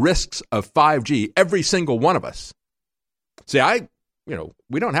higher risks of 5G, every single one of us. See,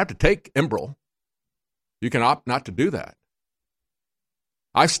 we don't have to take Enbrel. You can opt not to do that.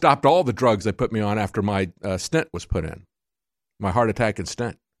 I stopped all the drugs they put me on after my stent was put in, my heart attack and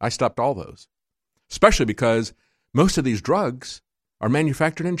stent. I stopped all those, especially because most of these drugs are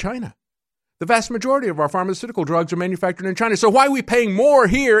manufactured in China. The vast majority of our pharmaceutical drugs are manufactured in China. So why are we paying more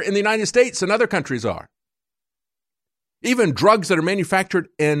here in the United States than other countries are? Even drugs that are manufactured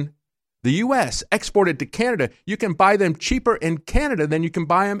in the U.S., exported to Canada, you can buy them cheaper in Canada than you can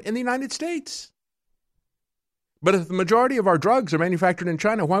buy them in the United States. But if the majority of our drugs are manufactured in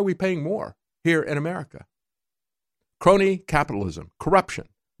China, why are we paying more here in America? Crony capitalism, corruption,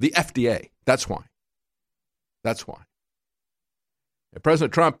 the FDA, that's why. That's why.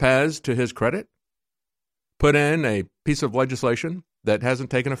 President Trump has, to his credit, put in a piece of legislation that hasn't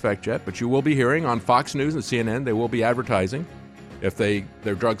taken effect yet, but you will be hearing on Fox News and CNN, they will be advertising if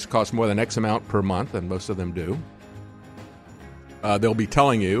their drugs cost more than X amount per month, and most of them do. They'll be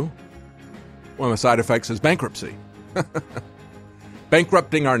telling you one of the side effects is bankruptcy.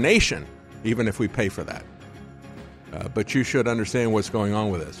 Bankrupting our nation, even if we pay for that. But you should understand what's going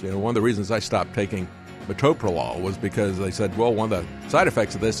on with this. One of the reasons I stopped taking metoprolol was because they said, well, one of the side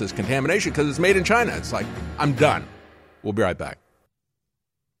effects of this is contamination because it's made in China. It's like, I'm done. We'll be right back.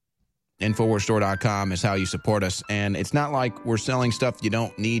 InfoWarsStore.com is how you support us. And it's not like we're selling stuff you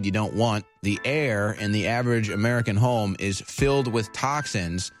don't need, you don't want. The air in the average American home is filled with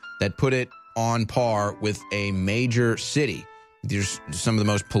toxins that put it on par with a major city. There's some of the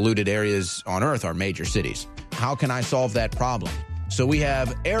most polluted areas on Earth are major cities. How can I solve that problem? So we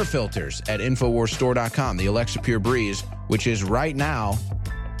have air filters at InfoWarsStore.com, the Alexa Pure Breeze, which is right now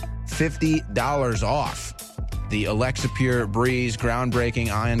 $50 off. The Alexa Pure Breeze groundbreaking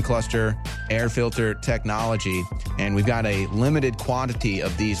ion cluster air filter technology. And we've got a limited quantity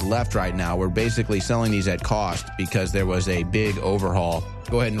of these left right now. We're basically selling these at cost because there was a big overhaul.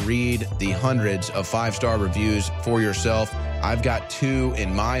 Go ahead and read the hundreds of 5-star reviews for yourself. I've got 2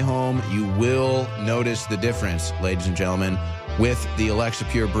 in my home. You will notice the difference, ladies and gentlemen, with the Alexa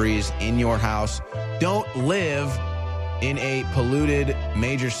Pure Breeze in your house. Don't live in a polluted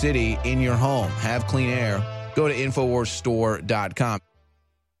major city in your home. Have clean air. Go to InfoWarsStore.com.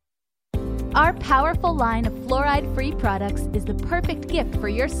 Our powerful line of fluoride-free products is the perfect gift for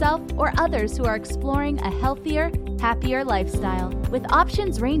yourself or others who are exploring a healthier, happier lifestyle. With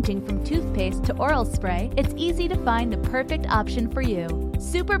options ranging from toothpaste to oral spray, it's easy to find the perfect option for you.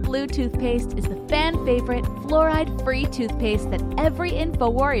 Super Blue Toothpaste is the fan-favorite fluoride-free toothpaste that every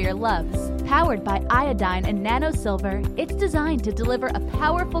InfoWarrior loves. Powered by iodine and nano silver, it's designed to deliver a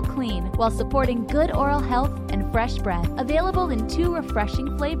powerful clean while supporting good oral health and fresh breath. Available in 2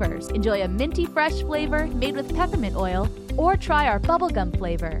 refreshing flavors. Enjoy a minty fresh flavor made with peppermint oil or try our bubblegum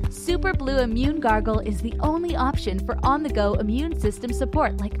flavor. Super Blue Immune Gargle is the only option for on-the-go immune system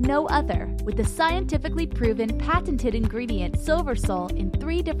support like no other. With the scientifically proven patented ingredient Silver Sol in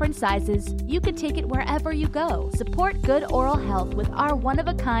 3 different sizes, you can take it wherever you go. Support good oral health with our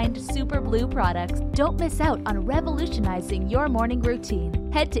one-of-a-kind Super Blue products. Don't miss out on revolutionizing your morning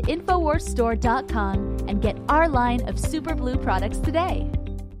routine. Head to InfoWarsStore.com and get our line of Super Blue products today.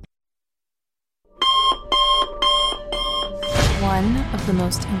 One of the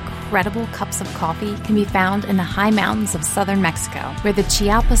most incredible cups of coffee can be found in the high mountains of southern Mexico, where the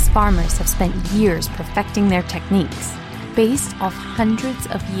Chiapas farmers have spent years perfecting their techniques. Based off hundreds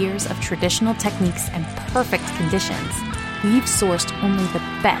of years of traditional techniques and perfect conditions, we've sourced only the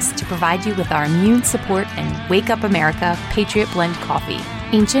best to provide you with our immune support and Wake Up America Patriot Blend coffee.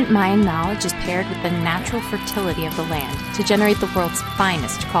 Ancient Mayan knowledge is paired with the natural fertility of the land to generate the world's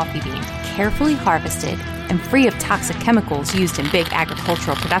finest coffee bean, carefully harvested and free of toxic chemicals used in big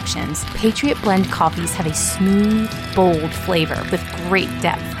agricultural productions. Patriot Blend coffees have a smooth, bold flavor with great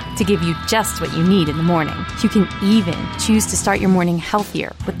depth to give you just what you need in the morning. You can even choose to start your morning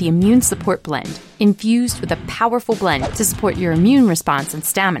healthier with the Immune Support Blend, infused with a powerful blend to support your immune response and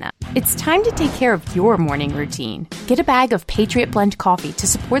stamina. It's time to take care of your morning routine. Get a bag of Patriot Blend coffee to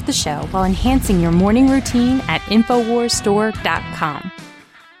support the show while enhancing your morning routine at InfoWarsStore.com.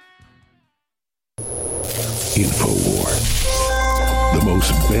 InfoWars, the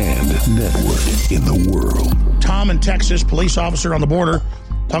most banned network in the world. Tom in Texas, police officer on the border,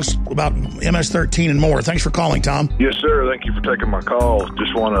 talks about MS-13 and more. Thanks for calling, Tom. Yes, sir. Thank you for taking my call.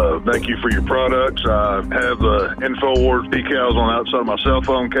 Just want to thank you for your products. I have the InfoWars decals on the outside of my cell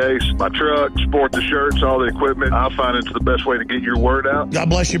phone case, my truck, sport the shirts, all the equipment. I find it's the best way to get your word out. God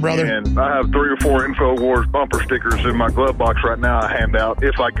bless you, brother. And I have 3 or 4 InfoWars bumper stickers in my glove box right now. I hand out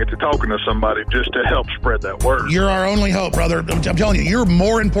if I get to talking to somebody just to help spread that word. You're our only hope, brother. I'm telling you, you're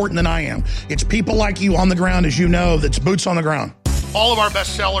more important than I am. It's people like you on the ground, as you know, that's boots on the ground. All of our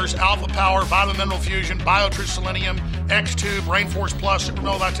best sellers, Alpha Power, Vitamin Mineral Fusion, BioTrue Selenium, X-Tube, Rainforce Plus,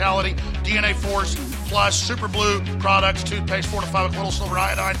 Supermilk Vitality, DNA Force Plus, Super Blue products, toothpaste fortified with colloidal silver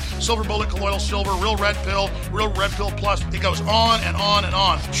iodine, Silver Bullet, colloidal silver, Real Red Pill Plus. It goes on and on and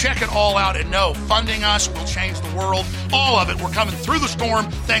on. Check it all out and know funding us will change the world. All of it. We're coming through the storm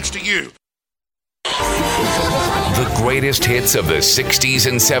thanks to you. The greatest hits of the 60s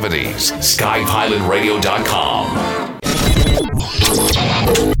and 70s. SkyPilotRadio.com.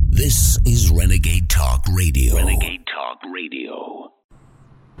 This is Renegade Talk Radio. Renegade Talk Radio.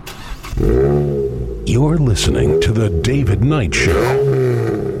 You're listening to The David Knight Show.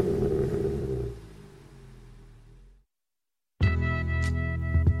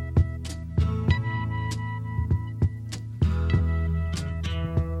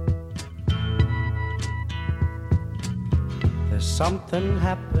 There's something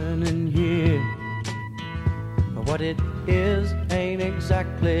happening here. What it is ain't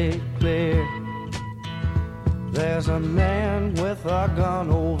exactly clear. There's a man with a gun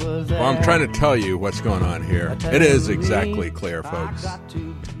over there. Well, I'm trying to tell you what's going on here. It is exactly clear, folks.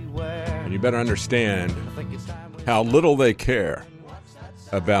 And you better understand how little they care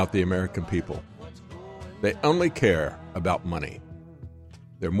about the American people. They only care about money.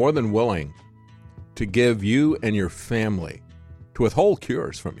 They're more than willing to give you and your family, to withhold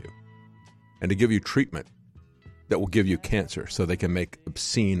cures from you, and to give you treatment that will give you cancer so they can make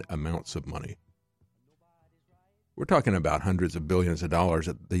obscene amounts of money. We're talking about hundreds of billions of dollars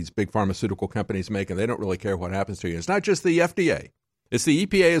that these big pharmaceutical companies make, and they don't really care what happens to you. It's not just the FDA. It's the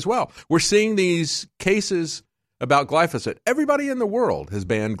EPA as well. We're seeing these cases about glyphosate. Everybody in the world has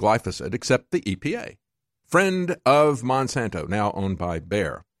banned glyphosate except the EPA. Friend of Monsanto, now owned by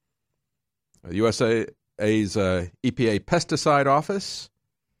Bayer. The USA's EPA pesticide office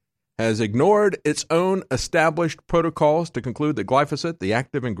has ignored its own established protocols to conclude that glyphosate, the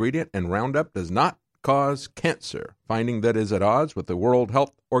active ingredient in Roundup, does not cause cancer, finding that is at odds with the World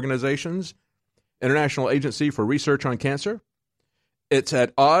Health Organization's International Agency for Research on Cancer. It's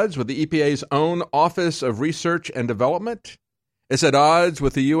at odds with the EPA's own Office of Research and Development. It's at odds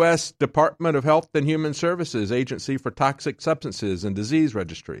with the U.S. Department of Health and Human Services Agency for Toxic Substances and Disease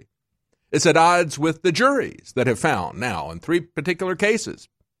Registry. It's at odds with the juries that have found now in 3 particular cases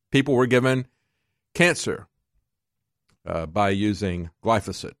people were given cancer by using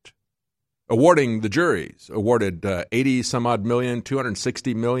glyphosate. The juries awarded 80 some odd million,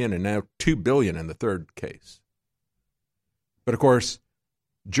 260 million, and now $2 billion in the 3rd case. But of course,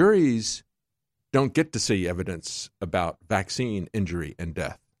 juries don't get to see evidence about vaccine injury and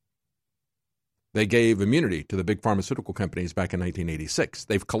death. They gave immunity to the big pharmaceutical companies back in 1986.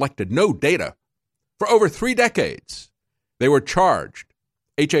 They've collected no data for over 3 decades. They were charged.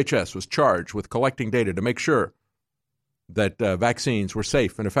 HHS was charged with collecting data to make sure that vaccines were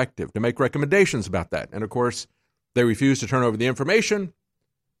safe and effective, to make recommendations about that. And, of course, they refused to turn over the information.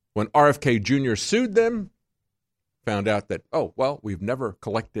 When RFK Jr. sued them, found out that, oh, well, we've never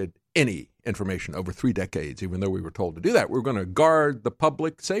collected any information over 3 decades, even though we were told to do that. We're going to guard the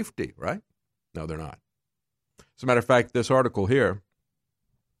public safety, right? No, they're not. As a matter of fact, this article here,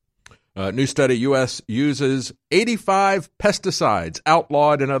 new study, U.S. uses 85 pesticides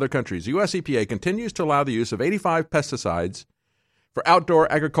outlawed in other countries. The U.S. EPA continues to allow the use of 85 pesticides for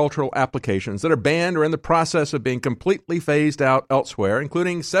outdoor agricultural applications that are banned or in the process of being completely phased out elsewhere,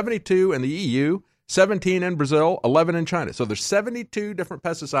 including 72 in the EU, 17 in Brazil, 11 in China. So there's 72 different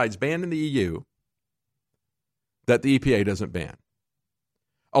pesticides banned in the EU that the EPA doesn't ban.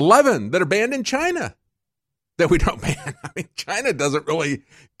 11 that are banned in China that we don't ban. I mean, China doesn't really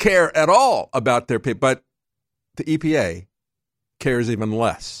care at all about their people, but the EPA cares even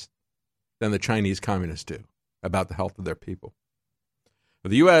less than the Chinese communists do about the health of their people.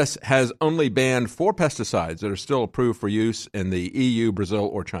 The U.S. has only banned 4 pesticides that are still approved for use in the EU, Brazil,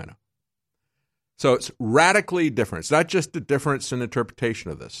 or China. So it's radically different. It's not just a difference in interpretation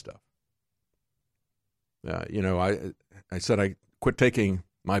of this stuff. I said I quit taking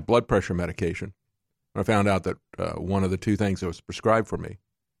my blood pressure medication. I found out that one of the 2 things that was prescribed for me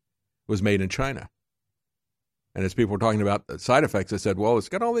was made in China. And as people were talking about the side effects, I said, well, it's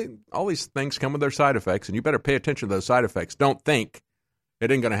got all these things come with their side effects, and you better pay attention to those side effects. Don't think it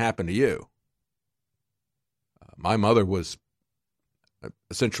ain't going to happen to you. My mother was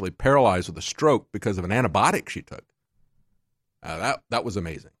essentially paralyzed with a stroke because of an antibiotic she took. That was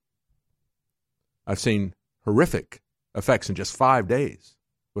amazing. I've seen horrific effects in just 5 days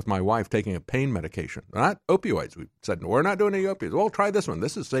with my wife taking a pain medication. Not opioids. We said, no, we're not doing any opioids. Well, try this one.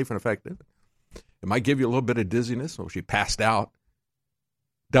 This is safe and effective. It might give you a little bit of dizziness. So she passed out.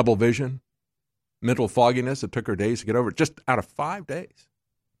 Double vision. Mental fogginess. It took her days to get over it, just out of 5 days.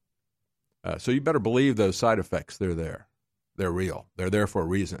 So you better believe those side effects. They're there. They're real. They're there for a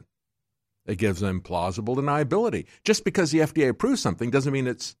reason. It gives them plausible deniability. Just because the FDA approves something doesn't mean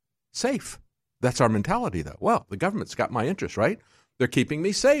it's safe. That's our mentality, though. Well, the government's got my interest, right? They're keeping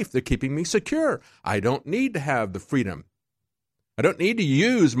me safe. They're keeping me secure. I don't need to have the freedom. I don't need to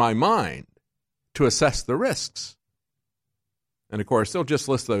use my mind to assess the risks. And, of course, they'll just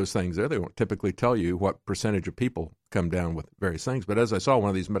list those things there. They won't typically tell you what percentage of people come down with various things. But as I saw, one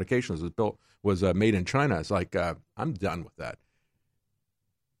of these medications was made in China. It's like, I'm done with that.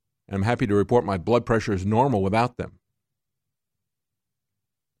 And I'm happy to report my blood pressure is normal without them.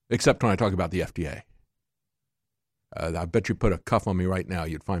 Except when I talk about the FDA. I bet you put a cuff on me right now,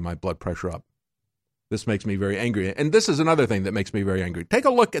 you'd find my blood pressure up. This makes me very angry. And this is another thing that makes me very angry. Take a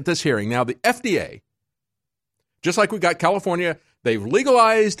look at this hearing. Now, the FDA, just like we got California, they've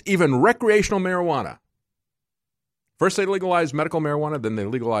legalized even recreational marijuana. First, they legalized medical marijuana, then they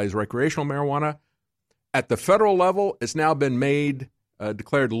legalized recreational marijuana. At the federal level, it's now been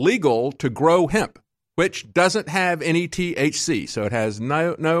declared legal to grow hemp, which doesn't have any THC, so it has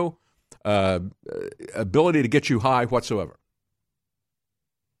no ability to get you high whatsoever.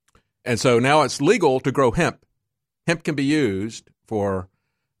 And so now it's legal to grow hemp. Hemp can be used for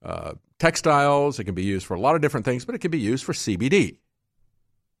textiles. It can be used for a lot of different things, but it can be used for CBD.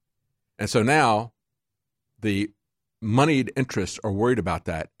 And so now the moneyed interests are worried about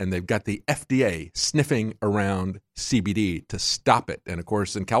that, and they've got the FDA sniffing around CBD to stop it. And, of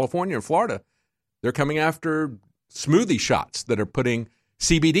course, in California and Florida, they're coming after smoothie shots that are putting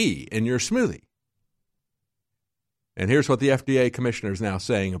CBD in your smoothie. And here's what the FDA commissioner is now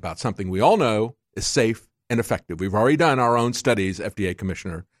saying about something we all know is safe and effective. We've already done our own studies, FDA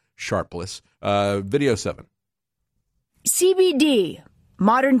Commissioner Sharpless. Video 7. CBD,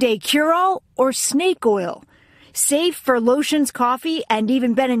 modern-day cure-all or snake oil? Safe for lotions, coffee, and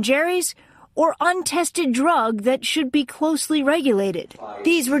even Ben & Jerry's? Or untested drug that should be closely regulated?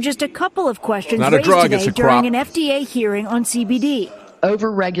 These were just a couple of questions raised today during an FDA hearing on CBD.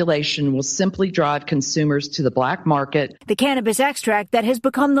 Overregulation will simply drive consumers to the black market. The cannabis extract that has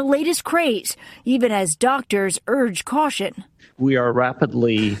become the latest craze, even as doctors urge caution. We are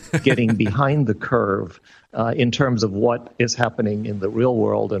rapidly getting behind the curve in terms of what is happening in the real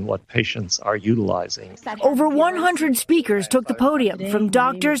world and what patients are utilizing. Over 100 speakers took the podium, from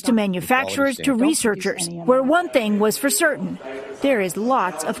doctors to manufacturers to researchers, where one thing was for certain: there is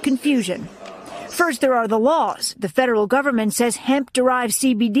lots of confusion. First, there are the laws. The federal government says hemp-derived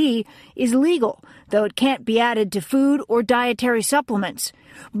CBD is legal, though it can't be added to food or dietary supplements.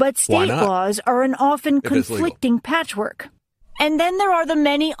 But state laws are an often conflicting patchwork. And then there are the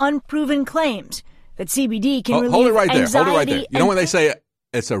many unproven claims. that CBD can relieve hold it right there. anxiety. Hold it right there. You know when they say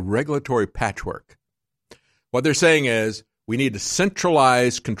it's a regulatory patchwork, what they're saying is we need to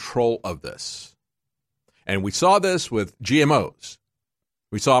centralize control of this. And we saw this with GMOs.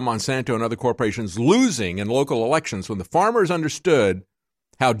 We saw Monsanto and other corporations losing in local elections when the farmers understood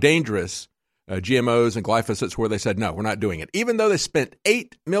how dangerous GMOs and glyphosates were. They said, no, we're not doing it. Even though they spent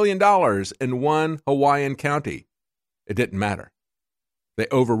 $8 million in one Hawaiian county, it didn't matter. They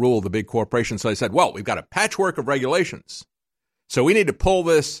overruled the big corporations. So they said, well, we've got a patchwork of regulations. So we need to pull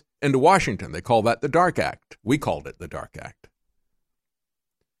this into Washington. They call that the Dark Act. We called it the Dark Act.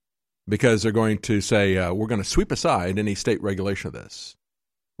 Because they're going to say, we're going to sweep aside any state regulation of this.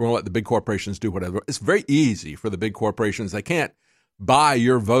 We're going to let the big corporations do whatever. It's very easy for the big corporations. They can't buy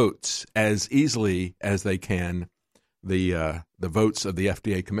your votes as easily as they can the votes of the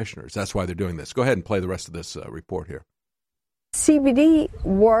FDA commissioners. That's why they're doing this. Go ahead and play the rest of this report here. CBD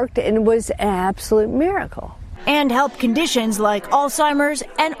worked and was an absolute miracle. And helped conditions like Alzheimer's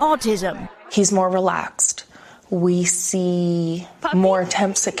and autism. He's more relaxed. We see more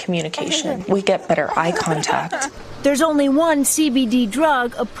attempts at communication. We get better eye contact. There's only one CBD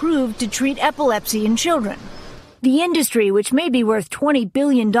drug approved to treat epilepsy in children. The industry, which may be worth $20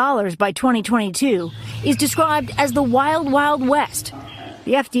 billion by 2022, is described as the Wild Wild West.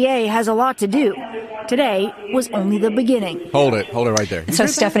 The FDA has a lot to do. Today was only the beginning. Hold it right there. So,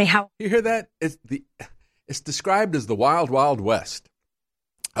 Stephanie, you hear that? It's described as the Wild Wild West.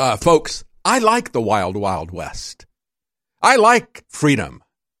 Folks, I like the Wild Wild West. I like freedom.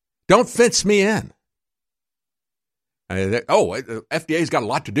 Don't fence me in. The FDA's got a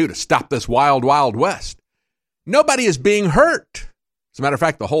lot to do to stop this Wild Wild West. Nobody is being hurt. As a matter of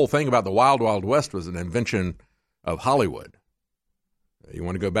fact, the whole thing about the Wild Wild West was an invention of Hollywood. You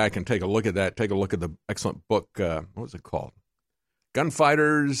want to go back and take a look at that. Take a look at the excellent book. What was it called?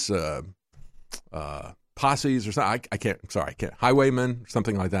 Gunfighters, Posses, or something. I can't. Highwaymen,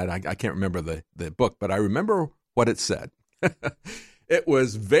 something like that. I can't remember the book, but I remember what it said. It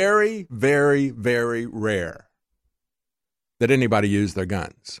was very, very, very rare that anybody used their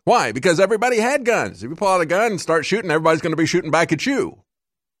guns. Why? Because everybody had guns. If you pull out a gun and start shooting, everybody's going to be shooting back at you.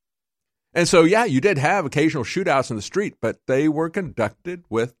 And so, yeah, you did have occasional shootouts in the street, but they were conducted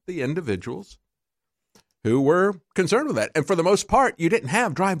with the individuals who were concerned with that. And for the most part, you didn't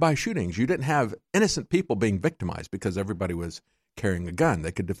have drive-by shootings. You didn't have innocent people being victimized because everybody was carrying a gun.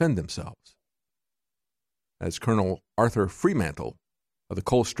 They could defend themselves. As Colonel Arthur Fremantle of the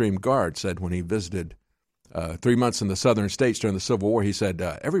Coldstream Guard said when he visited 3 months in the southern states during the Civil War, he said,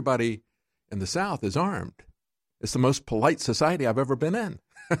 everybody in the South is armed. It's the most polite society I've ever been in.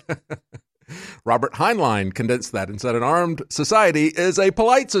 Robert Heinlein condensed that and said an armed society is a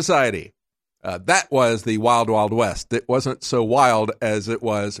polite society. That was the Wild Wild West. It wasn't so wild as it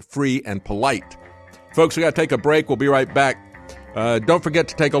was free and polite. Folks, we got to take a break. We'll be right back. Don't forget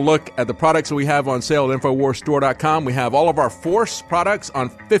to take a look at the products that we have on sale at InfoWarsStore.com. We have all of our Force products on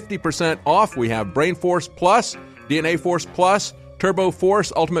 50% off. We have Brain Force Plus, DNA Force Plus, Turbo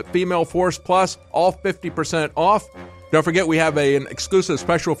Force, Ultimate Female Force Plus, all 50% off. Don't forget, we have an exclusive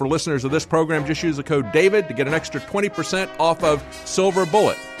special for listeners of this program. Just use the code DAVID to get an extra 20% off of Silver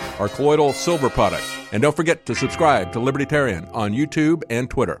Bullet, our colloidal silver product. And don't forget to subscribe to Libertarian on YouTube and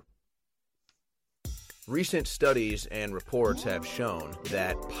Twitter. Recent studies and reports have shown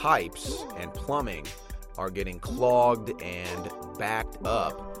that pipes and plumbing are getting clogged and backed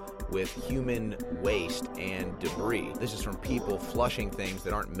up with human waste and debris. This is from people flushing things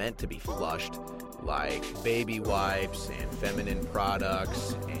that aren't meant to be flushed, like baby wipes and feminine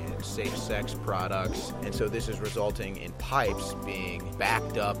products and safe sex products. And so this is resulting in pipes being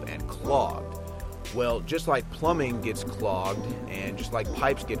backed up and clogged. Well, just like plumbing gets clogged and just like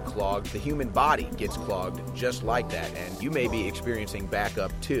pipes get clogged, the human body gets clogged just like that. And you may be experiencing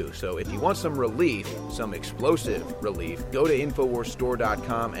backup too. So if you want some relief, some explosive relief, go to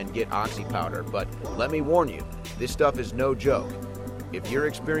InfoWarsStore.com and get Oxy Powder. But let me warn you, this stuff is no joke. If you're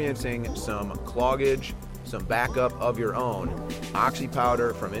experiencing some cloggage, some backup of your own, Oxy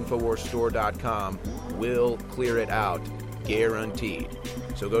Powder from InfoWarsStore.com will clear it out, guaranteed.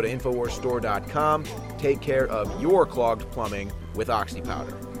 So go to InfoWarsStore.com, take care of your clogged plumbing with Oxy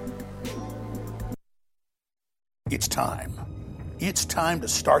Powder. It's time. It's time to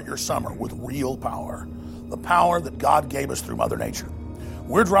start your summer with real power. The power that God gave us through Mother Nature.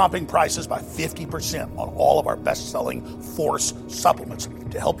 We're dropping prices by 50% on all of our best-selling Force supplements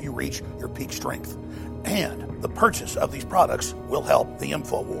to help you reach your peak strength. And the purchase of these products will help the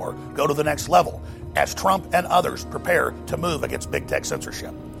InfoWar go to the next level as Trump and others prepare to move against big tech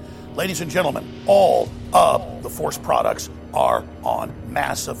censorship. Ladies and gentlemen, all of the Force products are on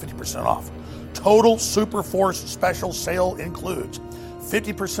massive 50% off. Total Superforce special sale includes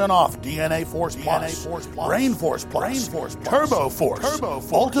 50% off DNA Force Plus, Brain Force Plus, Turbo Force,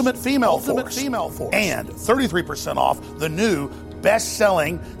 Ultimate Female Force, and 33% off the new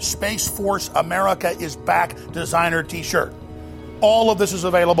best-selling Space Force America is Back designer t-shirt. All of this is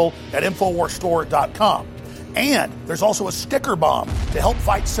available at InfoWarsStore.com. And there's also a sticker bomb to help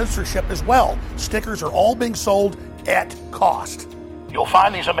fight censorship as well. Stickers are all being sold at cost. You'll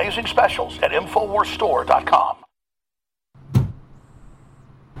find these amazing specials at InfoWarsStore.com.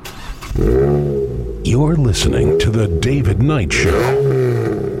 You're listening to The David Knight Show.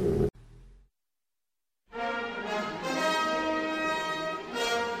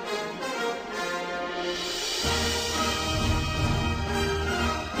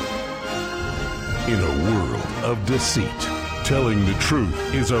 In a world of deceit, telling the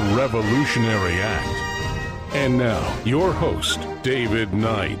truth is a revolutionary act. And now, your host, David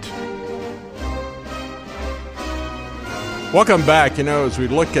Knight. Welcome back. As we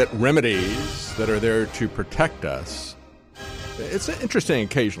look at remedies that are there to protect us, it's interesting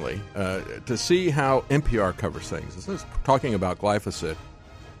occasionally to see how NPR covers things. This is talking about glyphosate.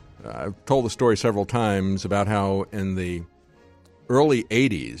 I've told the story several times about how in the early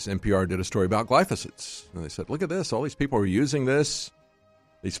 80s, NPR did a story about glyphosates. And they said, look at this. All these people are using this.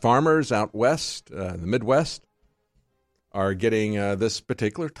 These farmers out west, the Midwest, are getting this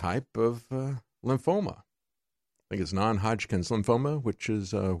particular type of lymphoma. I think it's non-Hodgkin's lymphoma, which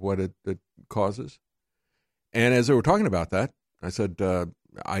is what it causes. And as they were talking about that, I said,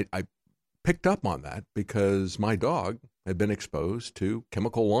 I picked up on that because my dog had been exposed to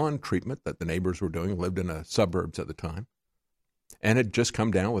chemical lawn treatment that the neighbors were doing, lived in the suburbs at the time, and had just come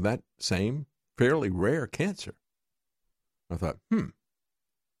down with that same fairly rare cancer. I thought,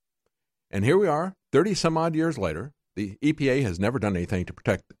 And here we are, 30 some odd years later. The EPA has never done anything to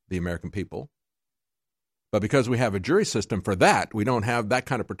protect the American people. But because we have a jury system for that, we don't have that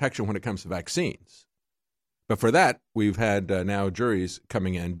kind of protection when it comes to vaccines. But for that, we've had now juries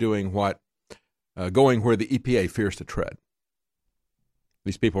coming in doing going where the EPA fears to tread.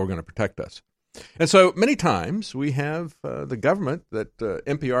 These people are going to protect us. And so many times we have the government that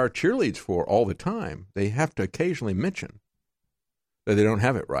NPR cheerleads for all the time. They have to occasionally mention that they don't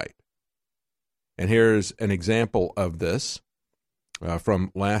have it right. And here's an example of this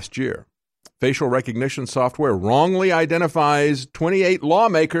from last year. Facial recognition software wrongly identifies 28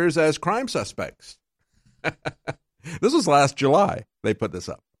 lawmakers as crime suspects. This was last July they put this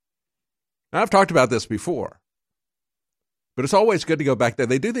up. Now, I've talked about this before, but it's always good to go back there.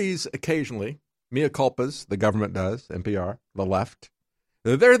 They do these occasionally. Mea culpas, the government does, NPR, the left.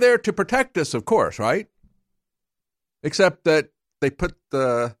 They're there to protect us, of course, right? Except that they put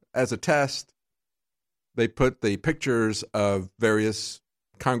as a test, they put the pictures of various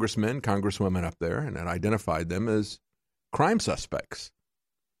congressmen, congresswomen up there, and it identified them as crime suspects.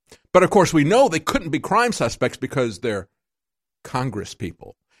 But, of course, we know they couldn't be crime suspects because they're Congress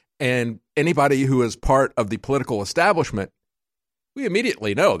people. And anybody who is part of the political establishment, we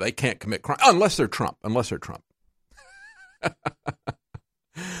immediately know they can't commit crime unless they're Trump. I'm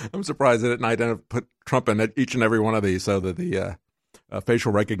surprised they didn't put Trump in each and every one of these so that the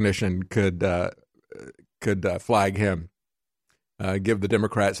facial recognition could flag him, give the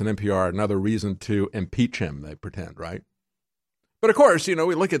Democrats and NPR another reason to impeach him, they pretend, right? But, of course, we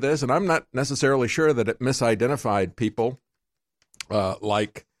look at this, and I'm not necessarily sure that it misidentified people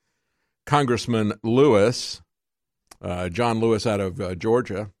like Congressman Lewis, John Lewis out of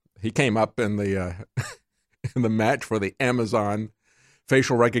Georgia. He came up in the in the match for the Amazon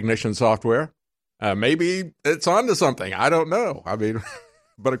facial recognition software. Maybe it's onto something. I don't know.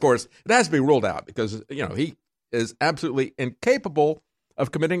 But of course, it has to be ruled out because, he is absolutely incapable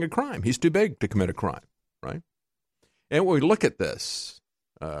of committing a crime. He's too big to commit a crime, right? And when we look at this,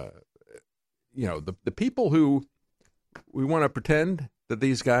 the people who we want to pretend that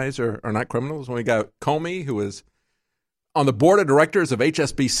these guys are not criminals, when we got Comey, who is on the board of directors of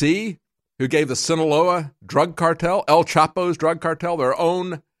HSBC, who gave the Sinaloa drug cartel, El Chapo's drug cartel, their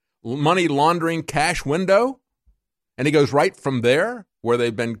own money laundering cash window. And he goes right from there, where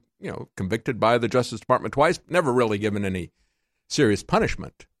they've been, convicted by the Justice Department twice, never really given any serious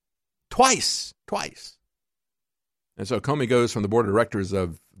punishment. Twice. And so Comey goes from the board of directors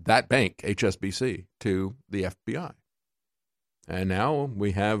of that bank, HSBC, to the FBI. And now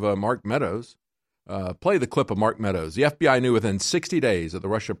we have Mark Meadows. Play the clip of Mark Meadows. The FBI knew within 60 days that the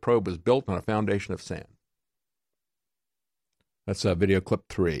Russia probe was built on a foundation of sand. That's video clip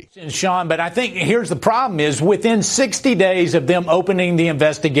 3. Sean, but I think here's the problem is within 60 days of them opening the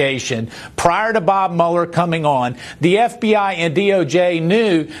investigation, prior to Bob Mueller coming on, the FBI and DOJ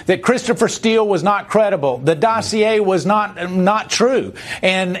knew that Christopher Steele was not credible. The dossier was not true.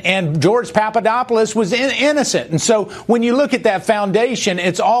 And George Papadopoulos was innocent. And so when you look at that foundation,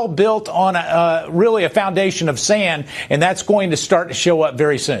 it's all built on really a foundation of sand, and that's going to start to show up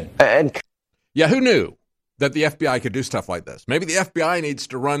very soon. Yeah, who knew that the FBI could do stuff like this? Maybe the FBI needs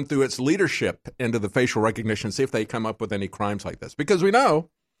to run through its leadership into the facial recognition, see if they come up with any crimes like this. Because we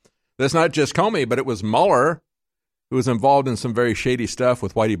know that it's not just Comey, but it was Mueller who was involved in some very shady stuff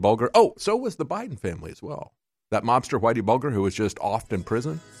with Whitey Bulger. Oh, so was the Biden family as well. That mobster Whitey Bulger who was just offed in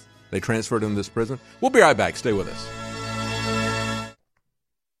prison. They transferred him to this prison. We'll be right back. Stay with us.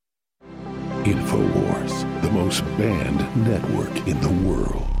 InfoWars, the most banned network in the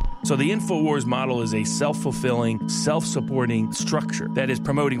world. So the InfoWars model is a self-fulfilling, self-supporting structure that is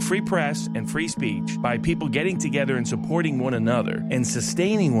promoting free press and free speech by people getting together and supporting one another and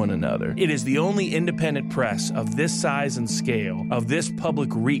sustaining one another. It is the only independent press of this size and scale, of this public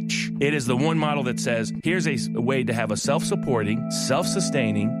reach. It is the one model that says, here's a way to have a self-supporting,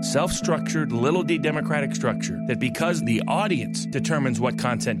 self-sustaining, self-structured, little d democratic structure that because the audience determines what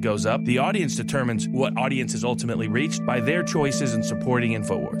content goes up, the audience determines what audience is ultimately reached by their choices in supporting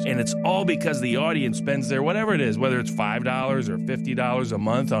InfoWars. And it's all because the audience spends their whatever it is, whether it's $5 or $50 a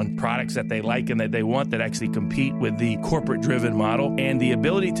month on products that they like and that they want that actually compete with the corporate-driven model. And the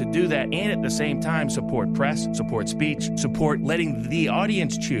ability to do that and at the same time support press, support speech, support letting the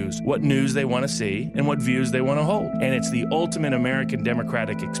audience choose what news they want to see and what views they want to hold. And it's the ultimate American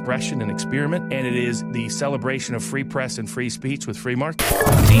democratic expression and experiment. And it is the celebration of free press and free speech with free market.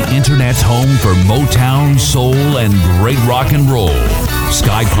 The Internet's home for Motown, soul, and great rock and roll.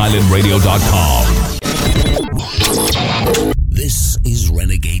 SkyPilotRadio.com. This is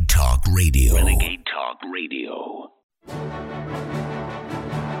Renegade Talk Radio. Renegade Talk Radio.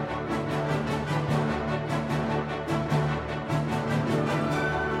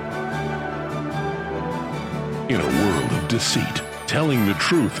 In a world of deceit, telling the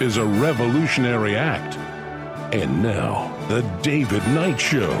truth is a revolutionary act. And now, The David Knight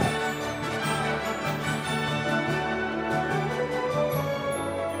Show.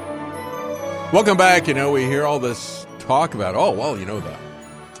 Welcome back. You know, we hear all this talk about, the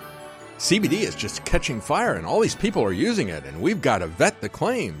CBD is just catching fire and all these people are using it and we've got to vet the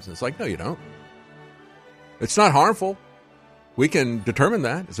claims. It's like, no, you don't. It's not harmful. We can determine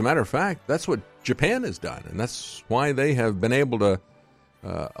that. As a matter of fact, that's what Japan has done. And that's why they have been able to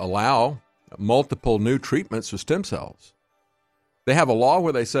allow multiple new treatments with stem cells. They have a law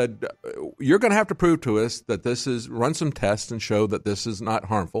where they said, you're going to have to prove to us that run some tests and show that this is not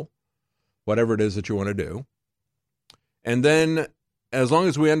harmful, whatever it is that you want to do. And then as long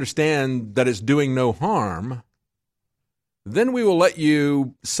as we understand that it's doing no harm, then we will let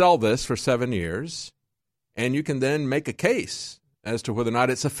you sell this for 7 years, and you can then make a case as to whether or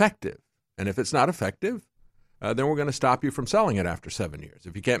not it's effective. And if it's not effective, then we're going to stop you from selling it after 7 years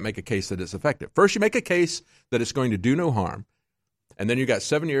if you can't make a case that it's effective. First, you make a case that it's going to do no harm, and then you got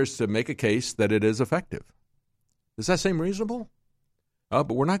 7 years to make a case that it is effective. Does that seem reasonable?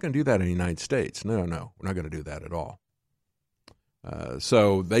 But we're not going to do that in the United States. No, we're not going to do that at all.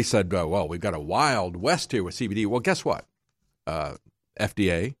 So they said, we've got a wild west here with CBD. Well, guess what?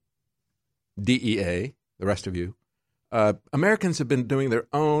 FDA, DEA, the rest of you, Americans have been doing their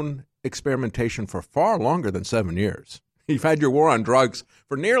own experimentation for far longer than 7 years. You've had your war on drugs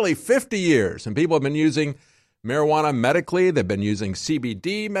for nearly 50 years, and people have been using marijuana medically. They've been using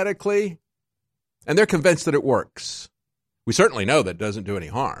CBD medically, and they're convinced that it works. We certainly know that it doesn't do any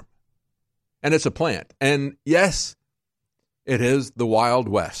harm. And it's a plant. And yes, it is the Wild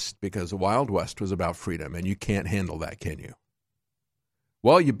West, because the Wild West was about freedom, and you can't handle that, can you?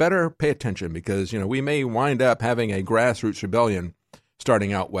 Well, you better pay attention because, we may wind up having a grassroots rebellion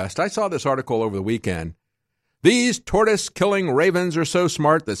starting out west. I saw this article over the weekend. These tortoise-killing ravens are so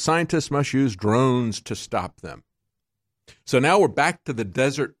smart that scientists must use drones to stop them. So now we're back to the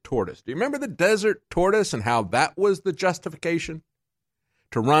desert tortoise. Do you remember the desert tortoise and how that was the justification?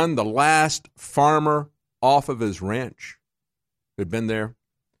 To run the last farmer off of his ranch who had been there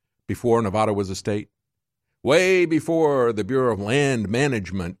before Nevada was a state, way before the Bureau of Land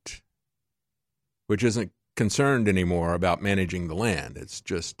Management, which isn't concerned anymore about managing the land. It's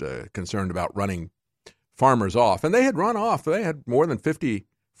just concerned about running farmers off. And they had run off. They had more than 50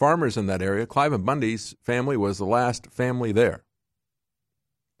 farmers in that area. Clive Bundy's family was the last family there.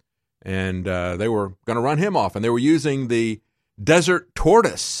 And they were going to run him off. And they were using the desert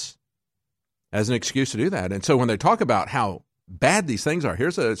tortoise as an excuse to do that. And so when they talk about how bad these things are.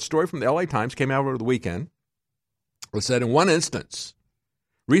 Here's a story from the LA Times, came out over the weekend. It said in one instance,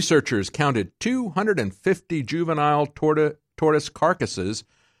 researchers counted 250 juvenile tortoise carcasses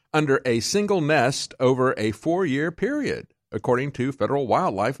under a single nest over a 4-year period, according to federal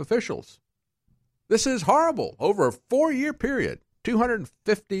wildlife officials. This is horrible. Over a 4-year period,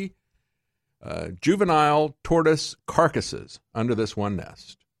 250 juvenile tortoise carcasses under this one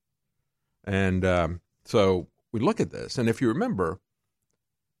nest. And so we look at this, and if you remember,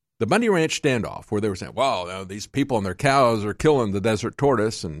 the Bundy Ranch standoff, where they were saying, well, these people and their cows are killing the desert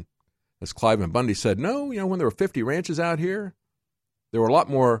tortoise, and as Cliven Bundy said, no, when there were 50 ranches out here, there were a lot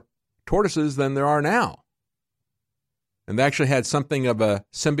more tortoises than there are now. And they actually had something of a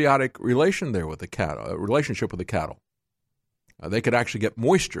symbiotic relation there with the cattle, a relationship with the cattle. They could actually get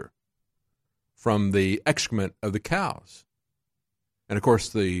moisture from the excrement of the cows. And of course,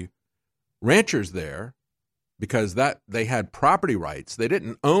 the ranchers there, because they had property rights. They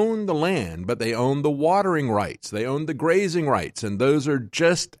didn't own the land, but they owned the watering rights. They owned the grazing rights, and those are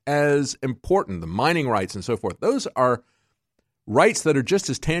just as important, the mining rights and so forth. Those are rights that are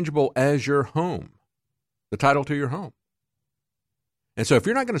just as tangible as your home, the title to your home. And so if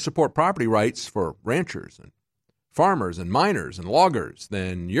you're not going to support property rights for ranchers and farmers and miners and loggers,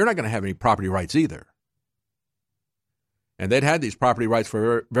 then you're not going to have any property rights either. And they'd had these property rights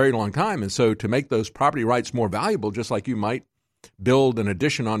for a very long time. And so to make those property rights more valuable, just like you might build an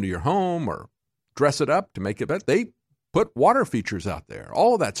addition onto your home or dress it up to make it better, they put water features out there.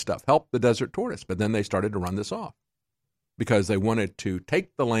 All of that stuff helped the desert tortoise. But then they started to run this off because they wanted to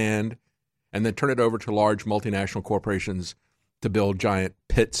take the land and then turn it over to large multinational corporations to build giant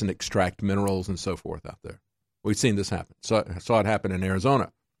pits and extract minerals and so forth out there. We've seen this happen. So I saw it happen in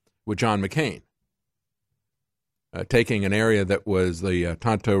Arizona with John McCain. Taking an area that was the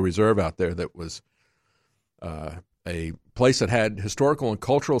Tonto Reserve out there that was a place that had historical and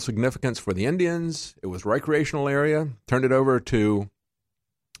cultural significance for the Indians. It was a recreational area. Turned it over to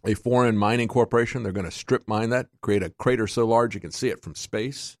a foreign mining corporation. They're going to strip mine that, create a crater so large you can see it from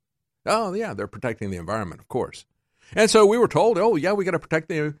space. Oh, yeah, they're protecting the environment, of course. And so we were told, oh, yeah, we got to protect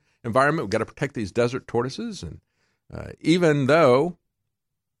the environment. We got to protect these desert tortoises. And even though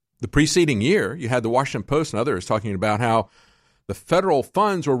the preceding year, you had the Washington Post and others talking about how the federal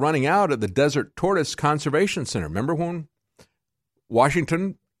funds were running out at the Desert Tortoise Conservation Center. Remember when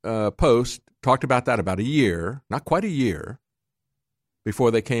Washington Post talked about that about a year, not quite a year, before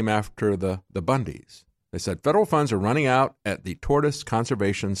they came after the Bundys. They said federal funds are running out at the Tortoise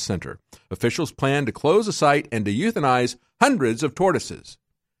Conservation Center. Officials plan to close the site and to euthanize hundreds of tortoises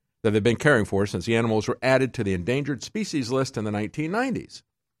that they've been caring for since the animals were added to the endangered species list in the 1990s.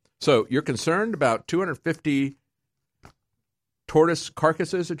 So you're concerned about 250 tortoise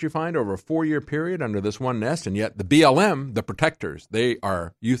carcasses that you find over a 4-year period under this one nest, and yet the BLM, the protectors, they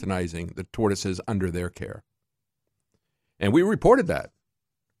are euthanizing the tortoises under their care. And we reported that.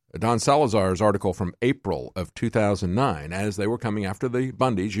 Don Salazar's article from April of 2009, as they were coming after the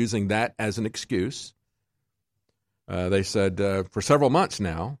Bundys, using that as an excuse. They said for several months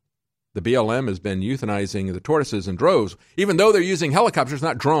now, the BLM has been euthanizing the tortoises in droves, even though they're using helicopters,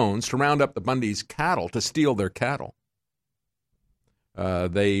 not drones, to round up the Bundys' cattle, to steal their cattle.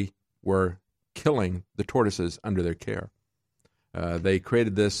 They were killing the tortoises under their care. They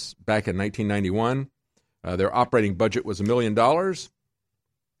created this back in 1991. Their operating budget was $1 million.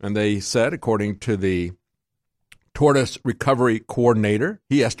 And they said, according to the tortoise recovery coordinator,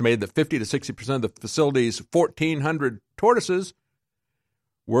 he estimated that 50 to 60% of the facility's 1,400 tortoises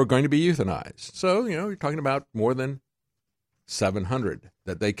were going to be euthanized. So, you're talking about more than 700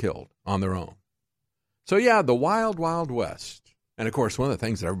 that they killed on their own. So, yeah, the wild, wild west. And, of course, one of the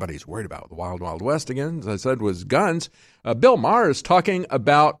things that everybody's worried about with the wild, wild west, again, as I said, was guns. Bill Maher is talking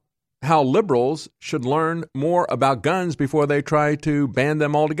about how liberals should learn more about guns before they try to ban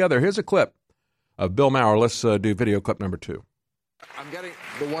them altogether. Here's a clip of Bill Maher. Let's do video clip number 2. I'm getting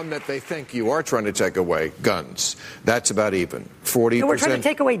the one that they think you are trying to take away, guns. That's about even. 40%. No, we're trying to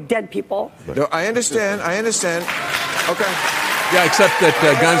take away dead people. No, I understand. Okay. Yeah, except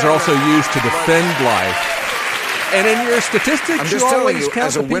that guns are also used to defend life. And in your statistics, I'm just telling you, count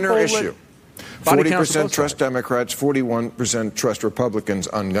as a winner issue, 40% trust sides. Democrats, 41% trust Republicans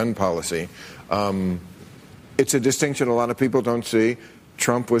on gun policy. It's a distinction a lot of people don't see.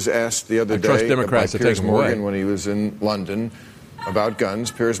 Trump was asked the other day by Piers Morgan when he was in London about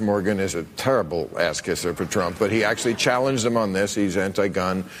guns. Piers Morgan is a terrible ass-kisser for Trump, but he actually challenged him on this. He's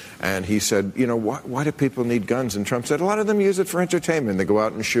anti-gun, and he said, why do people need guns? And Trump said, a lot of them use it for entertainment. They go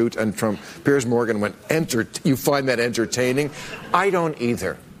out and shoot, and Piers Morgan went, you find that entertaining? I don't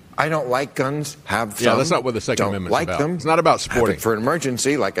either. I don't like guns, have some. Yeah, that's not what the Second Amendment's like about. Them. It's not about sporting. For an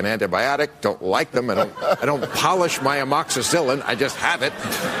emergency, like an antibiotic, don't like them. I don't polish my amoxicillin. I just have it.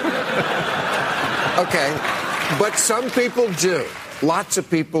 Okay. But some people do. Lots of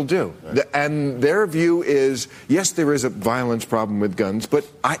people do. And their view is, yes, there is a violence problem with guns, but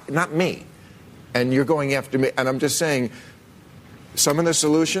not me. And you're going after me. And I'm just saying, some of the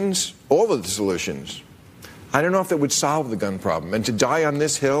solutions, all of the solutions, I don't know if that would solve the gun problem. And to die on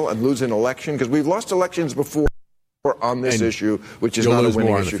this hill and lose an election, because we've lost elections before on this issue, which is not a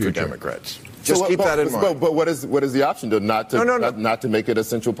winning issue for Democrats. Just keep that in mind. But what is the option, though? Not to make it a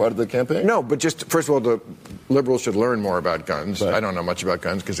central part of the campaign? No, but just, first of all, the liberals should learn more about guns. Right. I don't know much about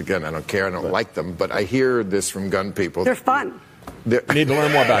guns because, again, I don't care. I don't like them. But I hear this from gun people. They're fun. You need to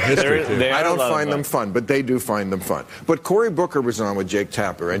learn more about history, too. I don't find them fun, but they do find them fun. But Cory Booker was on with Jake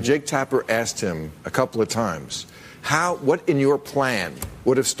Tapper, and Jake Tapper asked him a couple of times, what in your plan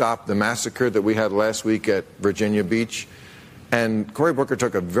would have stopped the massacre that we had last week at Virginia Beach? And Cory Booker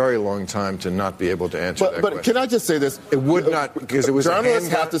took a very long time to not be able to answer that question. But can I just say this? It would not, because it was journalists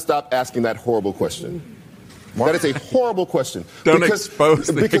have to stop asking that horrible question. That is a horrible question. Expose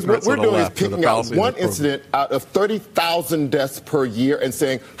the because what we're doing is picking out one program. incident out of 30,000 deaths per year and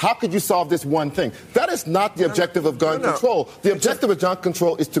saying, how could you solve this one thing? That is not the objective of gun control. The objective of gun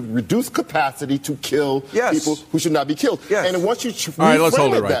control is to reduce capacity to kill people who should not be killed. Yes. And once you All right, let's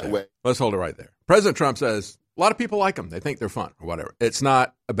hold it reframe right that there. way. Let's hold it right there. President Trump says a lot of people like them. They think they're fun or whatever. It's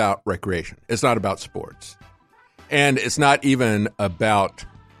not about recreation. It's not about sports. And it's not even about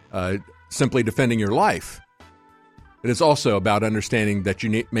simply defending your life. But it's also about understanding that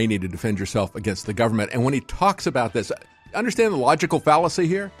you may need to defend yourself against the government. And when he talks about this, understand the logical fallacy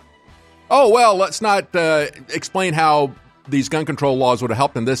here? Oh, well, let's not explain how these gun control laws would have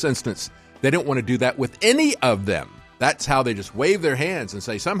helped in this instance. They don't want to do that with any of them. That's how they just wave their hands and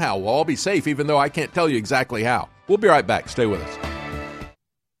say, somehow we'll all be safe, even though I can't tell you exactly how. We'll be right back. Stay with us.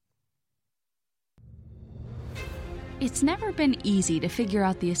 It's never been easy to figure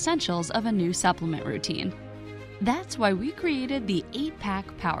out the essentials of a new supplement routine. That's why we created the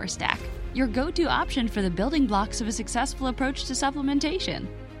 8-Pack Power Stack, your go-to option for the building blocks of a successful approach to supplementation.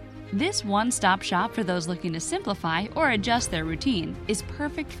 This one-stop shop for those looking to simplify or adjust their routine is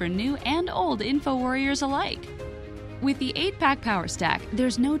perfect for new and old info warriors alike. With the 8-Pack Power Stack,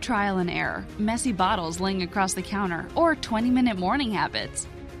 there's no trial and error, messy bottles laying across the counter, or 20-minute morning habits.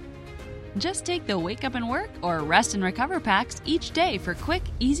 Just take the Wake Up and Work or Rest and Recover packs each day for quick,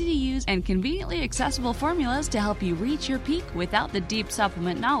 easy-to-use, and conveniently accessible formulas to help you reach your peak without the deep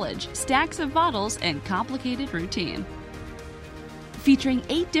supplement knowledge, stacks of bottles, and complicated routine. Featuring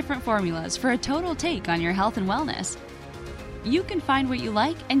 8 different formulas for a total take on your health and wellness. You can find what you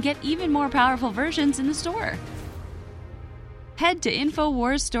like and get even more powerful versions in the store. Head to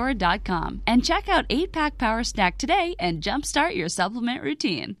InfoWarsStore.com and check out 8-Pack Power Stack today and jumpstart your supplement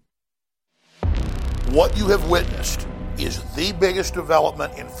routine. What you have witnessed is the biggest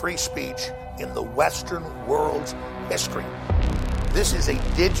development in free speech in the Western world's history. This is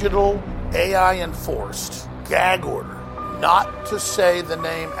a digital, AI-enforced gag order not to say the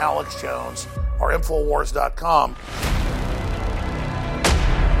name Alex Jones or Infowars.com.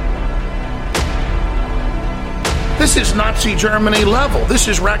 This is Nazi Germany level. This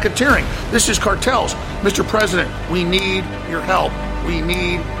is racketeering. This is cartels. Mr. President, we need your help. We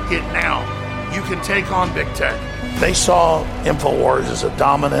need it now. You can take on big tech. They saw InfoWars as a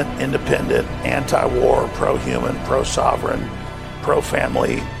dominant, independent, anti-war, pro-human, pro-sovereign,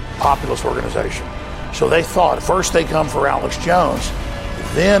 pro-family, populist organization. So they thought first they come for Alex Jones.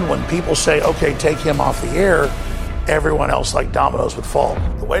 Then when people say, okay, take him off the air, everyone else like dominoes would fall.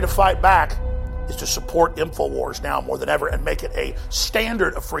 The way to fight back is to support InfoWars now more than ever and make it a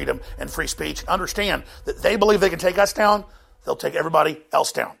standard of freedom and free speech. Understand that they believe they can take us down, they'll take everybody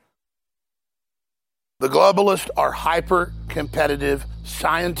else down. The globalists are hyper-competitive,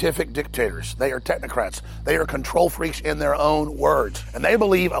 scientific dictators. They are technocrats. They are control freaks in their own words. And they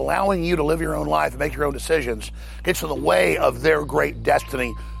believe allowing you to live your own life and make your own decisions gets in the way of their great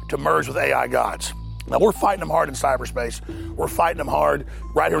destiny to merge with AI gods. Now, we're fighting them hard in cyberspace. We're fighting them hard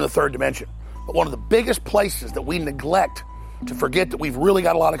right here in the third dimension. But one of the biggest places that we neglect to forget that we've really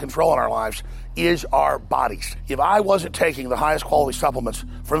got a lot of control in our lives is our bodies. If I wasn't taking the highest quality supplements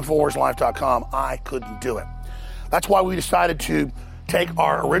from InfoWarsLife.com, I couldn't do it. That's why we decided to take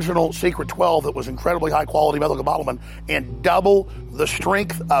our original Secret 12 that was incredibly high quality methylcobalamin and double the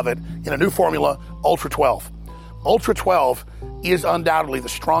strength of it in a new formula, Ultra 12. Ultra 12 is undoubtedly the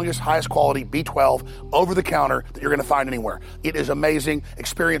strongest, highest quality B12 over-the-counter that you're going to find anywhere. It is amazing.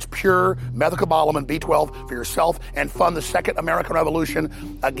 Experience pure methylcobalamin B12 for yourself and fund the second American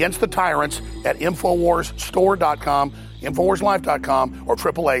Revolution against the tyrants at InfoWarsStore.com, InfoWarsLife.com, or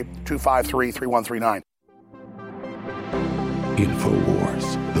 888-253-3139.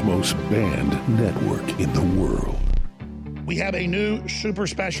 InfoWars, the most banned network in the world. We have a new super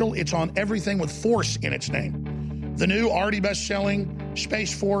special. It's on everything with Force in its name. The new already best-selling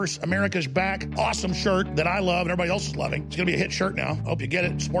Space Force, America's Back, awesome shirt that I love and everybody else is loving. It's going to be a hit shirt now. I hope you get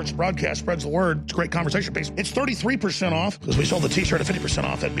it. Supports the broadcast, spreads the word. It's a great conversation piece. It's 33% off because we sold the t-shirt at 50%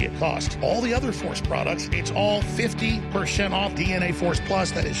 off. That'd be at cost. All the other Force products, it's all 50% off. DNA Force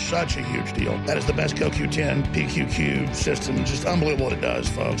Plus, that is such a huge deal. That is the best CoQ10, PQQ system. Just unbelievable what it does,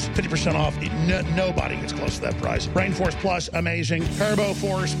 folks. 50% off. Nobody gets close to that price. Brain Force Plus, amazing. Turbo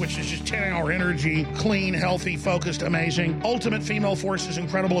Force, which is just 10-hour energy, clean, healthy, focused, amazing. Ultimate Female Force is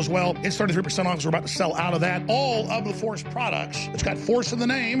incredible as well. It's 33% off because we're about to sell out of that. All of the Force products, it's got Force in the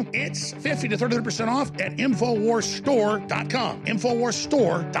name. It's 50 to 33% off at InfoWarsStore.com.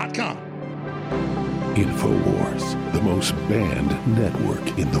 InfoWarsStore.com. InfoWars, the most banned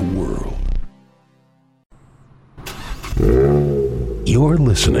network in the world. You're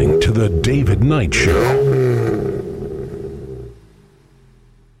listening to The David Knight Show.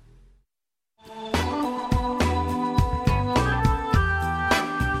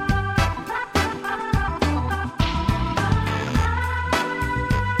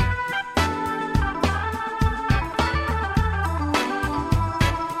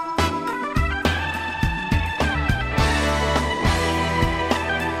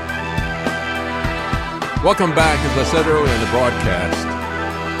 Welcome back. As I said earlier in the broadcast,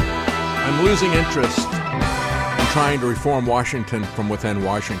 I'm losing interest in trying to reform Washington from within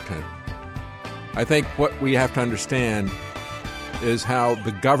Washington. I think what we have to understand is how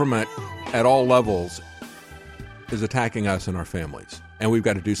the government at all levels is attacking us and our families. And we've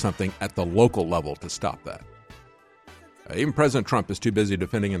got to do something at the local level to stop that. Even President Trump is too busy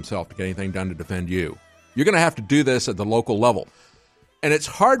defending himself to get anything done to defend you. You're going to have to do this at the local level. And it's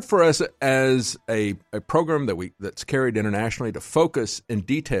hard for us as a program that's carried internationally to focus in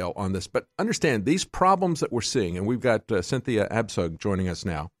detail on this. But understand these problems that we're seeing, and we've got Cynthia Absug joining us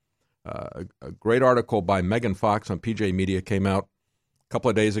now. A great article by Megan Fox on PJ Media came out a couple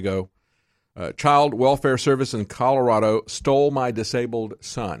of days ago. Child Welfare Service in Colorado stole my disabled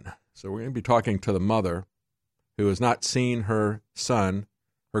son. So we're going to be talking to the mother who has not seen her son,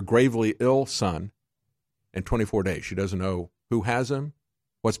 her gravely ill son, in 24 days. She doesn't know who has him,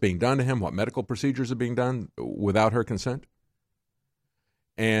 what's being done to him, what medical procedures are being done without her consent.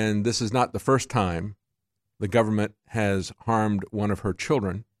 And this is not the first time the government has harmed one of her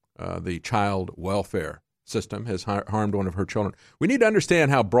children. The child welfare system has harmed one of her children. We need to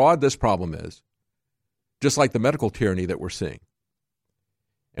understand how broad this problem is, just like the medical tyranny that we're seeing.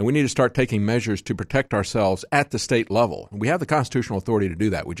 And we need to start taking measures to protect ourselves at the state level. We have the constitutional authority to do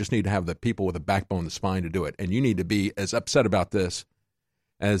that. We just need to have the people with the backbone, the spine to do it. And you need to be as upset about this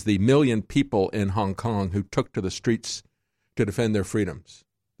as the 1 million people in Hong Kong who took to the streets to defend their freedoms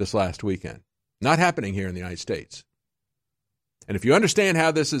this last weekend. Not happening here in the United States. And if you understand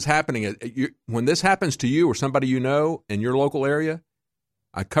how this is happening, when this happens to you or somebody you know in your local area,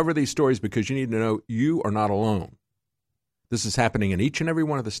 I cover these stories because you need to know you are not alone. This is happening in each and every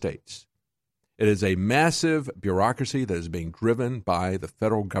one of the states. It is a massive bureaucracy that is being driven by the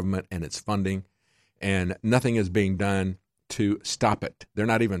federal government and its funding, and nothing is being done to stop it. They're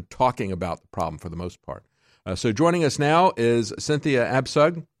not even talking about the problem for the most part. So joining us now is Cynthia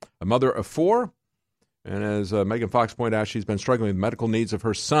Absug, a mother of 4. And as Megan Fox pointed out, she's been struggling with medical needs of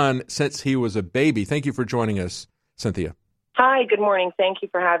her son since he was a baby. Thank you for joining us, Cynthia. Hi, good morning. Thank you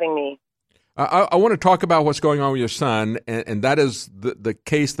for having me. I want to talk about what's going on with your son, and that is the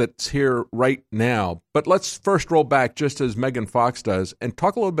case that's here right now. But let's first roll back, just as Megan Fox does, and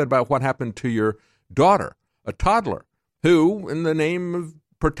talk a little bit about what happened to your daughter, a toddler, who, in the name of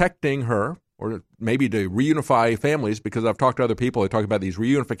protecting her, or maybe to reunify families, because I've talked to other people, they talk about these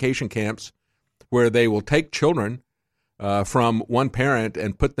reunification camps where they will take children from one parent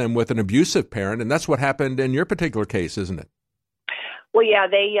and put them with an abusive parent, and that's what happened in your particular case, isn't it? Well, yeah,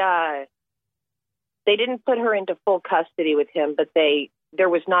 they didn't put her into full custody with him, but there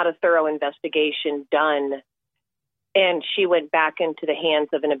was not a thorough investigation done, and she went back into the hands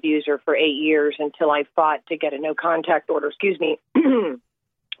of an abuser for 8 years until I fought to get a no-contact order,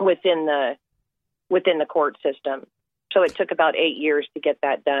 within the court system. So it took about 8 years to get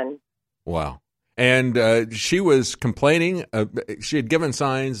that done. Wow. And she was complaining. She had given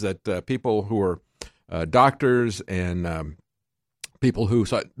signs that people who were doctors and people who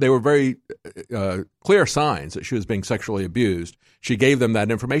saw, they were very clear signs that she was being sexually abused. She gave them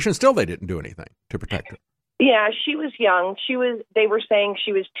that information. Still, they didn't do anything to protect her. Yeah, she was young. They were saying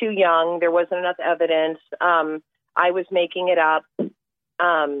she was too young. There wasn't enough evidence. I was making it up.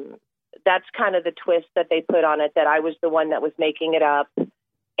 That's kind of the twist that they put on it, that I was the one that was making it up.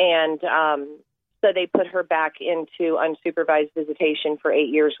 And so they put her back into unsupervised visitation for 8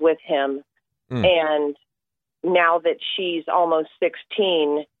 years with him. And now that she's almost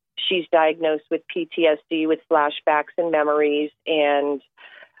 16, she's diagnosed with PTSD, with flashbacks and memories, and,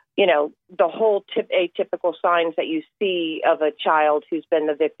 you know, the whole atypical signs that you see of a child who's been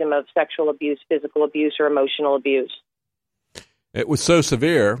the victim of sexual abuse, physical abuse, or emotional abuse. It was so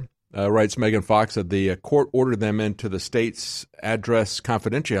severe, writes Megan Fox, that the court ordered them into the state's address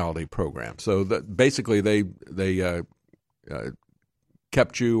confidentiality program. So that basically they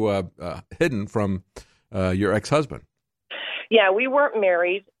kept you hidden from your ex-husband. Yeah, we weren't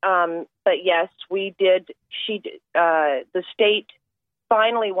married, but yes, we did. The state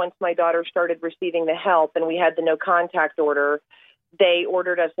finally, once my daughter started receiving the help and we had the no contact order, they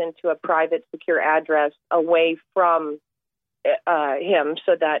ordered us into a private, secure address away from him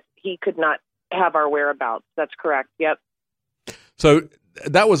so that he could not have our whereabouts. That's correct. Yep. So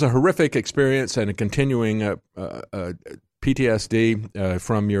that was a horrific experience and a continuing PTSD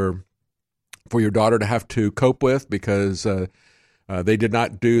for your daughter to have to cope with, because they did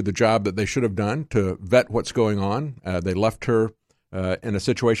not do the job that they should have done to vet what's going on. They left her in a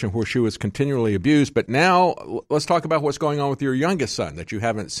situation where she was continually abused. But now let's talk about what's going on with your youngest son that you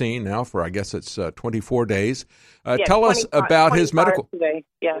haven't seen now for, I guess it's 24 days. Tell us about his medical... Today.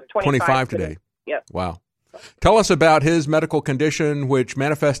 Yeah, 25 today. Yep. Wow. Tell us about his medical condition, which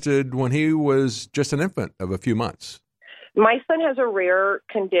manifested when he was just an infant of a few months. My son has a rare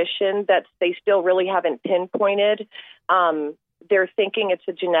condition that they still really haven't pinpointed. They're thinking it's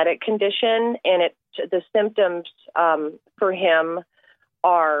a genetic condition, and the symptoms for him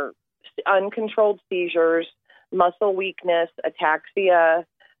are uncontrolled seizures, muscle weakness, ataxia.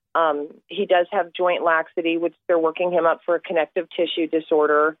 He does have joint laxity, which they're working him up for a connective tissue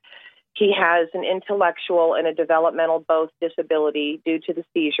disorder. He has an intellectual and a developmental both disability due to the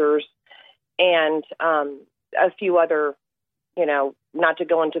seizures, and a few other, not to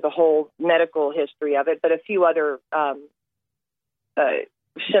go into the whole medical history of it, but a few other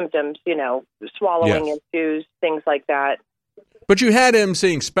symptoms, swallowing issues, things like that. But you had him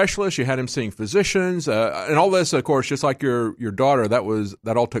seeing specialists, you had him seeing physicians, and all this, of course, just like your daughter,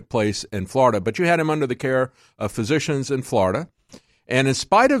 that all took place in Florida. But you had him under the care of physicians in Florida. And in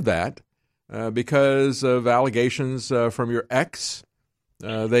spite of that, because of allegations from your ex,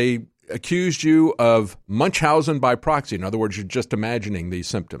 they accused you of Munchausen by proxy. In other words, you're just imagining these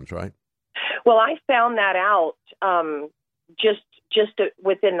symptoms, right? Well, I found that out just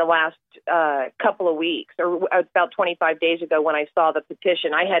within the last couple of weeks, or about 25 days ago when I saw the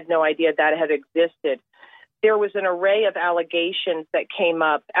petition. I had no idea that had existed. There was an array of allegations that came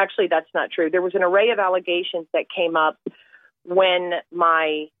up. Actually, that's not true. There was an array of allegations that came up when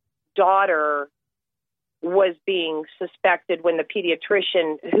my daughter was being suspected, when the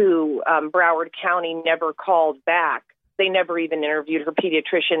pediatrician who Broward County never called back. They never even interviewed her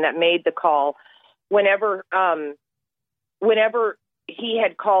pediatrician that made the call. Whenever he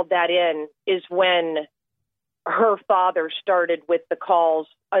had called that in is when her father started with the calls,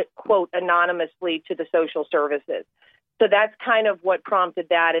 quote, anonymously to the social services. So that's kind of what prompted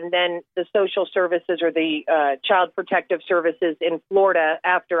that. And then the social services, or the Child Protective Services in Florida,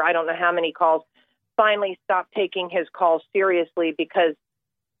 after I don't know how many calls, finally stopped taking his calls seriously because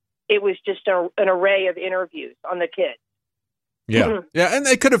it was just an array of interviews on the kids. Yeah. Yeah. And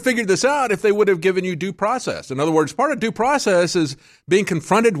they could have figured this out if they would have given you due process. In other words, part of due process is being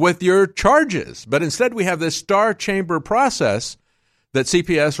confronted with your charges. But instead, we have this star chamber process that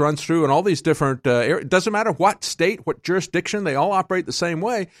CPS runs through in all these different areas. It doesn't matter what state, what jurisdiction, they all operate the same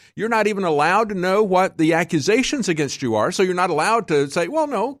way. You're not even allowed to know what the accusations against you are. So you're not allowed to say, well,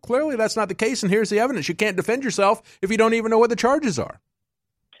 no, clearly that's not the case, and here's the evidence. You can't defend yourself if you don't even know what the charges are.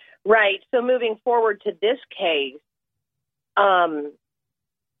 Right. So moving forward to this case,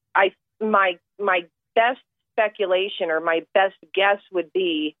 my best speculation or my best guess would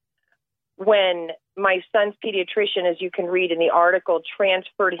be when my son's pediatrician, as you can read in the article,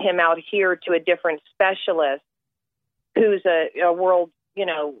 transferred him out here to a different specialist who's a world,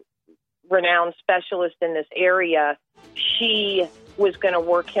 renowned specialist in this area. She was going to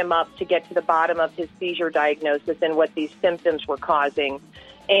work him up to get to the bottom of his seizure diagnosis and what these symptoms were causing.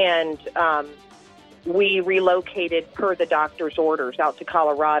 And we relocated per the doctor's orders out to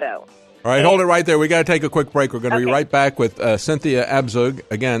Colorado. All right, hold it right there. We got to take a quick break. We're going to be right back with Cynthia Abzug.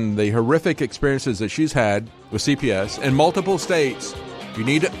 Again, the horrific experiences that she's had with CPS in multiple states. You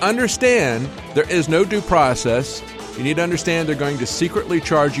need to understand there is no due process. You need to understand they're going to secretly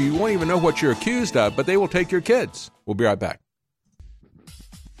charge you. You won't even know what you're accused of, but they will take your kids. We'll be right back.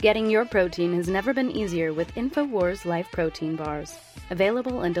 Getting your protein has never been easier with InfoWars Life Protein Bars.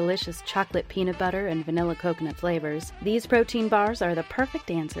 Available in delicious chocolate peanut butter and vanilla coconut flavors, these protein bars are the perfect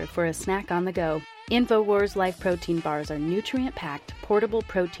answer for a snack on the go. InfoWars Life Protein Bars are nutrient-packed, portable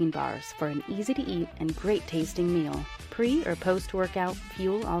protein bars for an easy-to-eat and great-tasting meal. Pre- or post-workout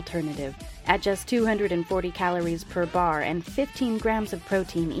fuel alternative. At just 240 calories per bar and 15 grams of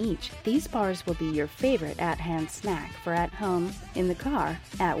protein each, these bars will be your favorite at-hand snack for at home, in the car,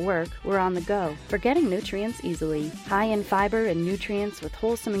 at work, or on the go. For getting nutrients easily. High in fiber and nutrients with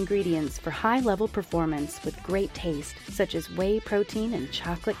wholesome ingredients for high-level performance with great taste, such as whey protein and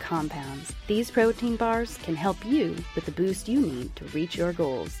chocolate compounds. These protein bars can help you with the boost you need to reach your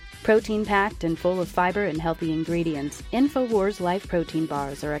goals. Protein-packed and full of fiber and healthy ingredients, InfoWars Life Protein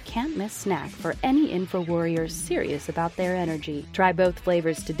Bars are a can't-miss snack for any InfoWarrior serious about their energy. Try both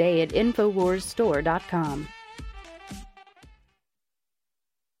flavors today at InfoWarsStore.com.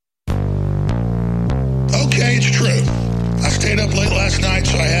 Okay, it's true. I stayed up late last night,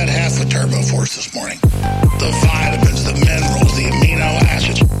 so I had half the Turbo Force this morning. The vitamins, the minerals, the amino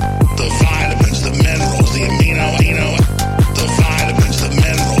acids. The vitamins, the minerals, the amino the vitamins, the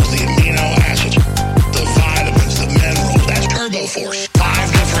minerals, the amino acids. The vitamins, the minerals. That's Turbo Force.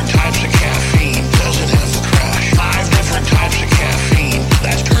 5 different types of caffeine. Doesn't have the crash. 5 different types of caffeine.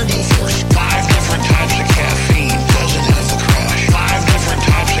 That's Turbo Force. 5 different types of caffeine. Doesn't have the crash. 5 different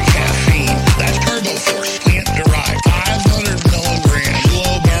types of caffeine. That's Turbo Force. Plant derived. 500 milligrams.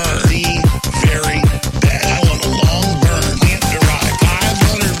 Slow burn. The very best. I want a long burn. Plant derived.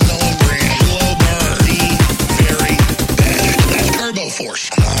 500 milligrams. Slow burn. The very best. That's Turbo Force.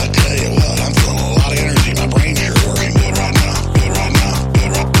 I tell you what, I'm feeling a lot of energy. My brain's sure working good right now. Good right now.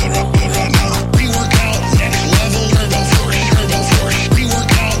 Good right now. Pre-workout, next level, Turbo Force. Turbo Force.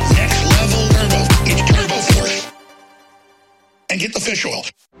 Pre-workout, next level, Turbo. It's Turbo Force. And get the fish oil.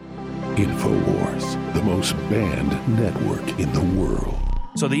 InfoWars, the most banned network in the world.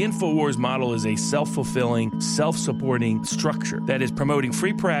 So the InfoWars model is a self-fulfilling, self-supporting structure that is promoting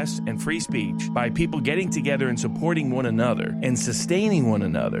free press and free speech by people getting together and supporting one another and sustaining one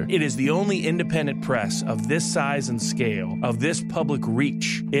another. It is the only independent press of this size and scale, of this public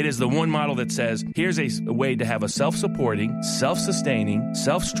reach. It is the one model that says, here's a way to have a self-supporting, self-sustaining,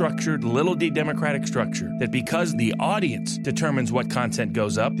 self-structured, little d democratic structure that because the audience determines what content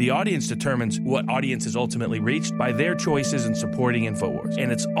goes up, the audience determines what audience is ultimately reached by their choices in supporting InfoWars.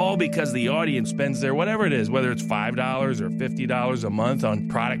 And it's all because the audience spends their whatever it is, whether it's $5 or $50 a month on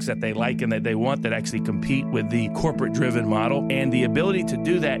products that they like and that they want that actually compete with the corporate-driven model. And the ability to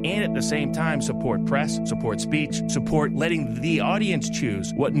do that and at the same time support press, support speech, support letting the audience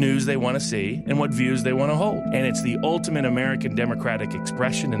choose what news they want to see and what views they want to hold. And it's the ultimate American democratic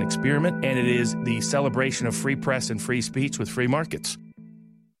expression and experiment, and it is the celebration of free press and free speech with free markets.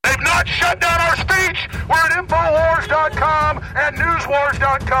 They've not shut down our speech. We're at Infowars.com and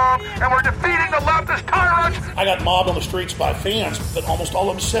Newswars.com, and we're defeating the leftist tyrants. I got mobbed on the streets by fans, but almost all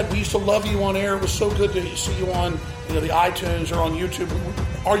of them said, we used to love you on air. It was so good to see you on the iTunes or on YouTube.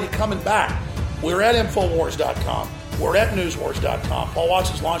 Are you coming back? We're at Infowars.com. We're at Newswars.com. Paul Watts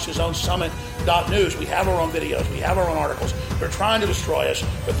has launched his own Summit.news. We have our own videos. We have our own articles. They're trying to destroy us,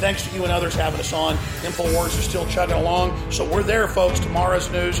 but thanks to you and others having us on, Infowars is still chugging along. So we're there, folks. Tomorrow's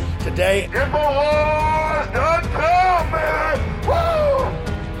news today. Infowars.com, man! Woo!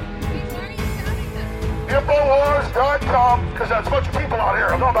 Infowars.com, because that's a bunch of people out here.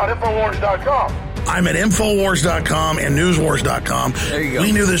 I'm talking about Infowars.com. I'm at Infowars.com and Newswars.com. There you go.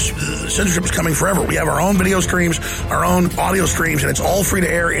 We knew this censorship was coming forever. We have our own video streams, our own audio streams, and it's all free to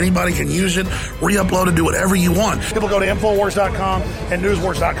air. Anybody can use it, re-upload it, do whatever you want. People go to Infowars.com and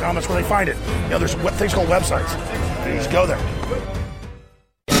Newswars.com. That's where they find it. There's things called websites. You just go there.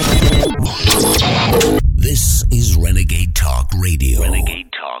 This is Renegade Talk Radio.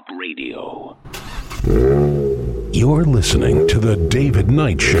 Renegade Talk Radio. You're listening to The David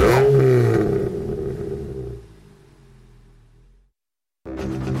Knight Show.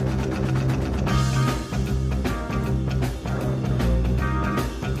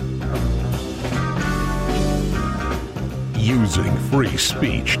 Using free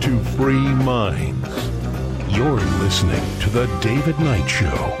speech to free minds. You're listening to The David Knight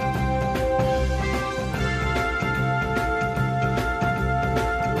Show.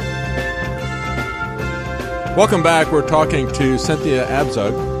 Welcome back. We're talking to Cynthia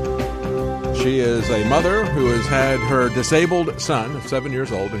Abzug. She is a mother who has had her disabled son, 7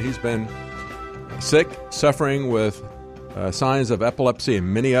 years old, and he's been sick, suffering with signs of epilepsy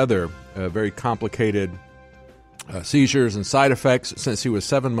and many other very complicated seizures and side effects since he was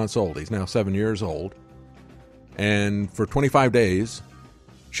 7 months old. He's now 7 years old. And for 25 days,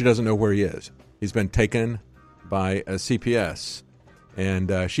 she doesn't know where he is. He's been taken by a CPS.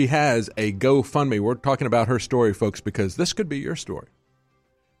 And she has a GoFundMe. We're talking about her story, folks, because this could be your story.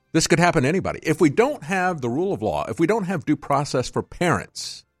 This could happen to anybody. If we don't have the rule of law, if we don't have due process for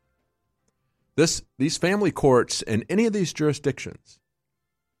parents, these family courts in any of these jurisdictions,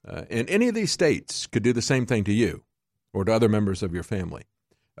 in any of these states, could do the same thing to you or to other members of your family.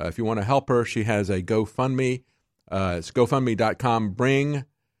 If you want to help her, she has a GoFundMe. It's GoFundMe.com.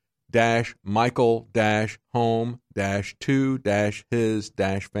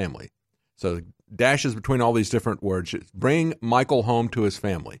 Bring-Michael-Home-to-his-family. So dashes between all these different words. Bring Michael home to his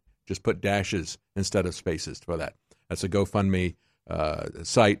family. Just put dashes instead of spaces for that. That's a GoFundMe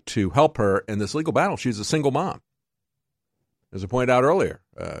site to help her in this legal battle. She's a single mom. As I pointed out earlier,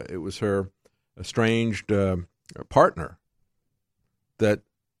 it was her estranged partner that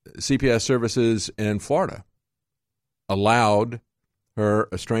CPS Services in Florida allowed her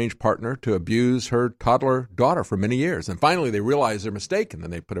estranged partner to abuse her toddler daughter for many years. And finally, they realized their mistake, and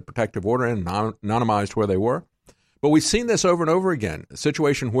then they put a protective order in and anonymized where they were. But we've seen this over and over again, a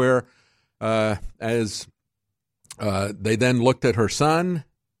situation where as they then looked at her son,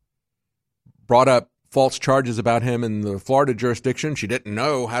 brought up false charges about him in the Florida jurisdiction. She didn't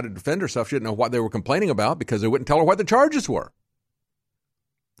know how to defend herself. She didn't know what they were complaining about because they wouldn't tell her what the charges were.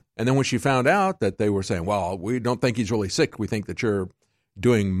 And then when she found out that they were saying, well, we don't think he's really sick. We think that you're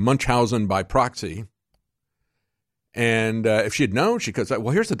doing Munchausen by proxy. And if she had known, she could say,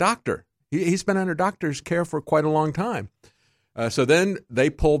 well, here's the doctor. He's been under doctor's care for quite a long time. So then they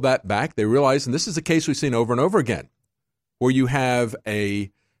pulled that back. They realized, and this is a case we've seen over and over again, where you have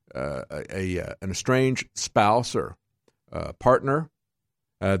an estranged spouse or partner.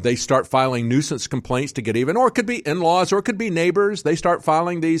 They start filing nuisance complaints to get even, or it could be in-laws, or it could be neighbors. They start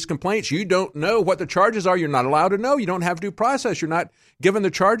filing these complaints. You don't know what the charges are. You're not allowed to know. You don't have due process. You're not given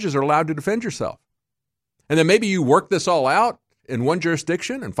the charges or allowed to defend yourself. And then maybe you work this all out in one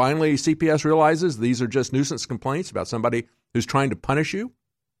jurisdiction, and finally CPS realizes these are just nuisance complaints about somebody who's trying to punish you.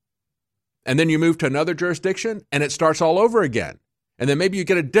 And then you move to another jurisdiction, and it starts all over again. And then maybe you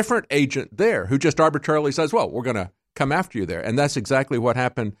get a different agent there who just arbitrarily says, well, we're going to come after you there. And that's exactly what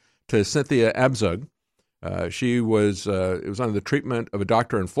happened to Cynthia Abzug. It was under the treatment of a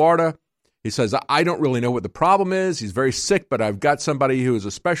doctor in Florida. He says, I don't really know what the problem is. He's very sick, but I've got somebody who is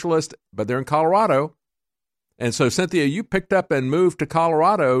a specialist, but they're in Colorado. And so, Cynthia, you picked up and moved to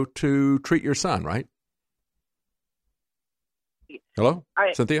Colorado to treat your son, right? Hello,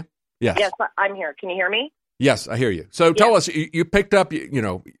 Cynthia? Yes. Yes, I'm here. Can you hear me? Yes, I hear you. So tell us, you picked up,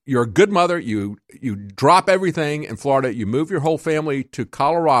 you're a good mother. You drop everything in Florida. You move your whole family to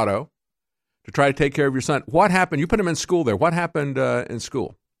Colorado to try to take care of your son. What happened? You put him in school there. What happened in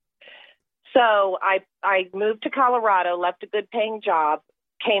school? So I moved to Colorado, left a good paying job,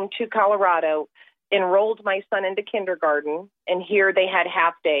 came to Colorado, enrolled my son into kindergarten, and here they had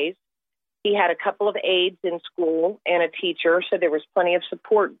half days. He had a couple of aides in school and a teacher, so there was plenty of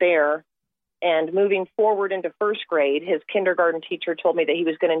support there. And moving forward into first grade, his kindergarten teacher told me that he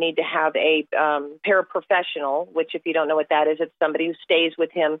was going to need to have a paraprofessional, which if you don't know what that is, it's somebody who stays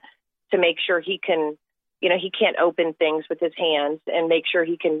with him to make sure he can, he can't open things with his hands, and make sure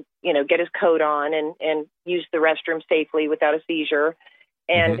he can, get his coat on and use the restroom safely without a seizure.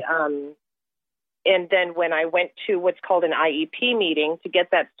 And and then when I went to what's called an IEP meeting to get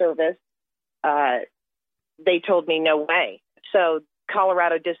that service, they told me no way. So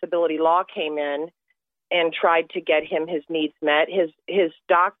Colorado disability law came in and tried to get him his needs met. His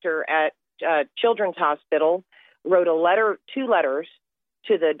doctor at Children's Hospital wrote two letters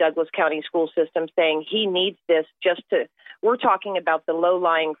to the Douglas County school system saying he needs this we're talking about the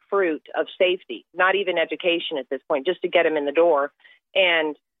low-lying fruit of safety, not even education at this point, just to get him in the door.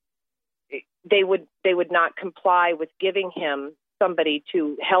 And they would not comply with giving him somebody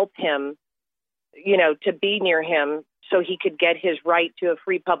to help him, to be near him so he could get his right to a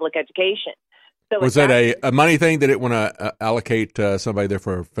free public education. So was that a money thing? Did it want to allocate somebody there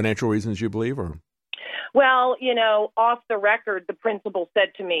for financial reasons, you believe? Or? Well, off the record, the principal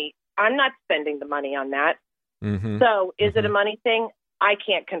said to me, I'm not spending the money on that. Mm-hmm. So is it a money thing? I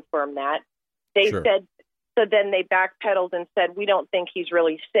can't confirm that. They said, so then they backpedaled and said, we don't think he's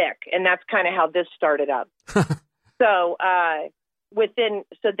really sick. And that's kind of how this started up. So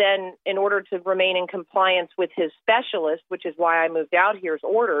then in order to remain in compliance with his specialist, which is why I moved out here's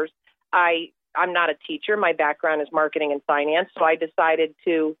orders, I'm not a teacher. My background is marketing and finance. So I decided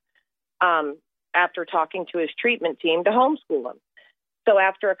to, after talking to his treatment team, to homeschool him. So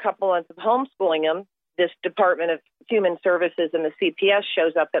after a couple months of homeschooling him, this Department of Human Services and the CPS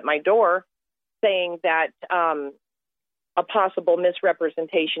shows up at my door saying that a possible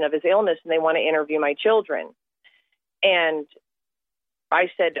misrepresentation of his illness, and they want to interview my children. And I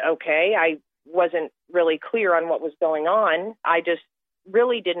said, okay. I wasn't really clear on what was going on. I just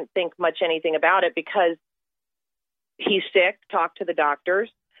really didn't think much anything about it because he's sick, talked to the doctors.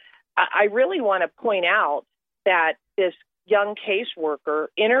 I really want to point out that this young caseworker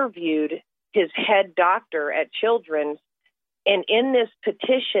interviewed his head doctor at Children's, and in this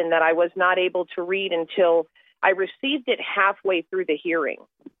petition that I was not able to read until I received it halfway through the hearing.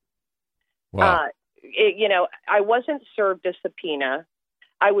 Wow. I wasn't served a subpoena.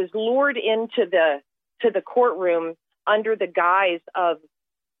 I was lured into the courtroom under the guise of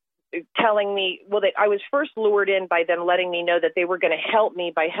telling me, I was first lured in by them letting me know that they were going to help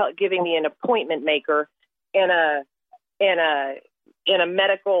me by giving me an appointment maker and a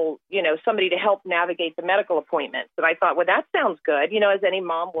medical, somebody to help navigate the medical appointments. And I thought, well, that sounds good, as any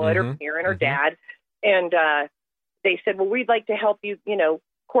mom would, or parent or dad. And they said, well, we'd like to help you,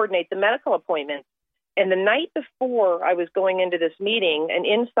 coordinate the medical appointments. And the night before I was going into this meeting, an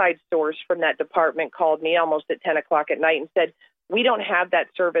inside source from that department called me almost at 10 o'clock at night and said, we don't have that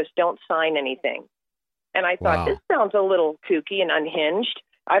service. Don't sign anything. And I thought, This sounds a little kooky and unhinged.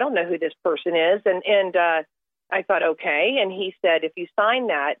 I don't know who this person is. And I thought, okay. And he said, if you sign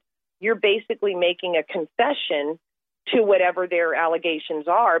that, you're basically making a confession to whatever their allegations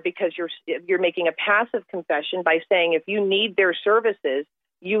are, because you're making a passive confession by saying if you need their services,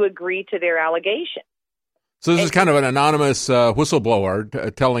 you agree to their allegation. So this is kind of an anonymous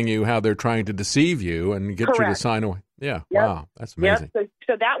whistleblower telling you how they're trying to deceive you and get you to sign away. Yeah, yep. Wow, that's amazing. Yep.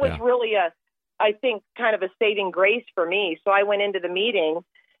 So that was really I think, kind of a saving grace for me. So I went into the meeting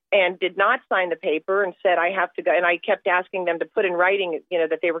and did not sign the paper and said, I have to go. And I kept asking them to put in writing,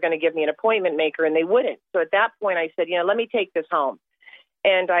 that they were going to give me an appointment maker, and they wouldn't. So at that point I said, let me take this home.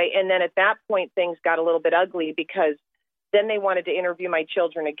 And then at that point, things got a little bit ugly, because then they wanted to interview my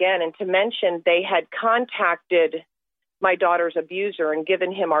children again. And to mention, they had contacted my daughter's abuser and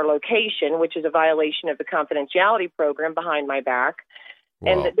given him our location, which is a violation of the confidentiality program behind my back.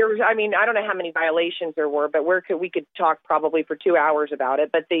 Wow. And there was, I don't know how many violations there were, but we could talk probably for 2 hours about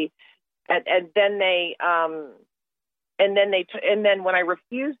it. But then when I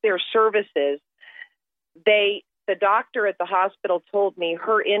refused their services, the doctor at the hospital told me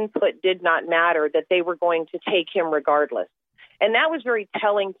her input did not matter, that they were going to take him regardless. And that was very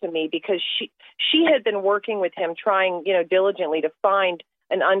telling to me, because she had been working with him, trying, diligently to find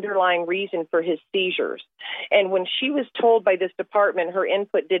an underlying reason for his seizures. And when she was told by this department her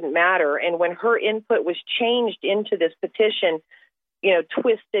input didn't matter, and when her input was changed into this petition,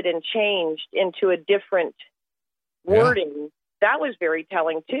 twisted and changed into a different wording, that was very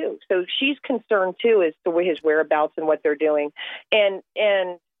telling too. So she's concerned too as to his whereabouts and what they're doing. And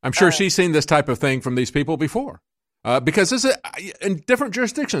I'm sure she's seen this type of thing from these people before, because this is, in different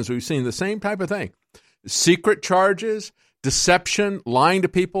jurisdictions we've seen the same type of thing: secret charges, deception, lying to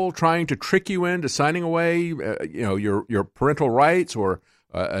people, trying to trick you into signing away, your parental rights, or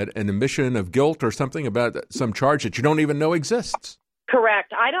an admission of guilt or something about some charge that you don't even know exists.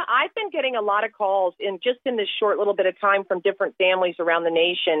 Correct. I've been getting a lot of calls in this short little bit of time from different families around the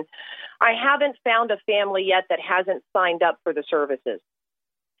nation. I haven't found a family yet that hasn't signed up for the services.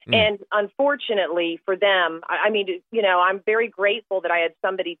 And unfortunately for them, I'm very grateful that I had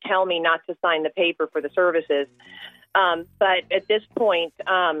somebody tell me not to sign the paper for the services. But at this point,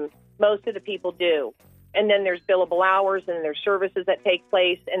 most of the people do. And then there's billable hours, and there's services that take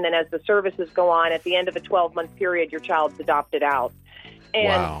place. And then as the services go on, at the end of a 12-month period, your child's adopted out.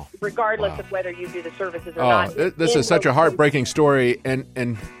 And regardless of whether you do the services or not. This is such a heartbreaking story,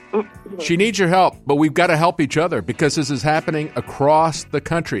 and she needs your help, but we've got to help each other, because this is happening across the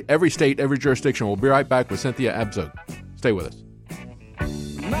country, every state, every jurisdiction. We'll be right back with Cynthia Abzug. Stay with us.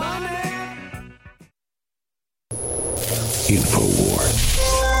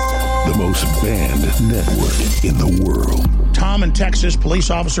 InfoWars, the most banned network in the world. Tom in Texas, police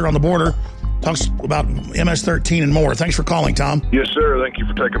officer on the border, talks about MS-13 and more. Thanks for calling, Tom. Yes, sir. Thank you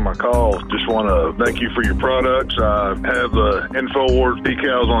for taking my call. Just want to thank you for your products. I have the InfoWars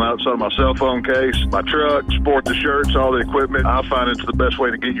decals on the outside of my cell phone case, my truck, sport the shirts, all the equipment. I find it's the best way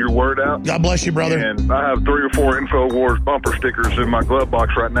to get your word out. God bless you, brother. And I have 3 or 4 InfoWars bumper stickers in my glove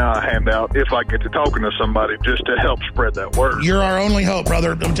box right now I hand out if I get to talking to somebody, just to help spread that word. You're our only hope,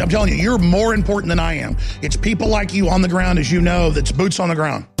 brother. I'm telling you, you're more important than I am. It's people like you on the ground, as you know, that's boots on the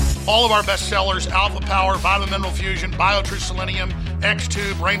ground. All of our best sellers, Alpha Power, Vitamin Mineral Fusion, BioTrue Selenium,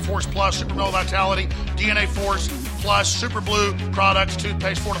 X2, Brain Force Plus, Super Male Vitality, DNA Force Plus, Super Blue products,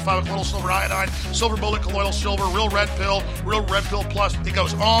 toothpaste, fortified with little silver iodine, silver bullet, colloidal silver, Real Red Pill Plus. It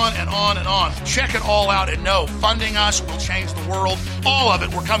goes on and on and on. Check it all out and know funding us will change the world. All of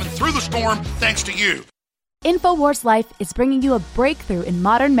it. We're coming through the storm thanks to you. InfoWars Life is bringing you a breakthrough in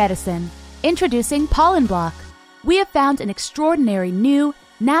modern medicine. Introducing Pollen Block. We have found an extraordinary new,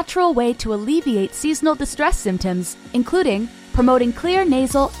 natural way to alleviate seasonal distress symptoms, including promoting clear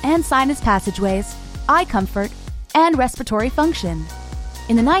nasal and sinus passageways, eye comfort, and respiratory function.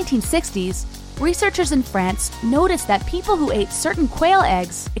 In the 1960s, researchers in France noticed that people who ate certain quail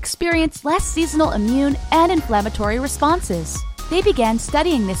eggs experienced less seasonal immune and inflammatory responses. They began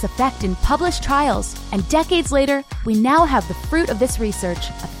studying this effect in published trials, and decades later, we now have the fruit of this research,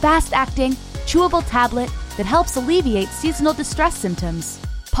 a fast-acting, chewable tablet that helps alleviate seasonal distress symptoms.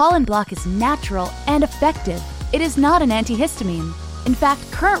 Pollen Block is natural and effective. It is not an antihistamine. In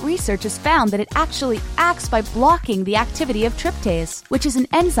fact, current research has found that it actually acts by blocking the activity of tryptase, which is an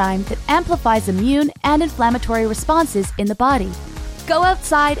enzyme that amplifies immune and inflammatory responses in the body. Go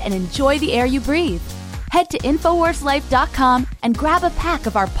outside and enjoy the air you breathe. Head to InfoWarsLife.com and grab a pack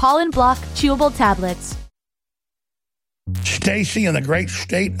of our Pollen Block chewable tablets. Stacy in the great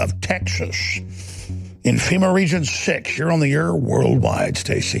state of Texas. In FEMA Region 6, you're on the air worldwide,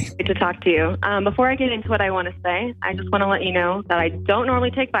 Stacy. Great to talk to you. Before I get into what I want to say, I just want to let you know that I don't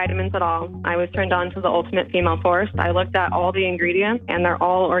normally take vitamins at all. I was turned on to the Ultimate Female Force. I looked at all the ingredients, and they're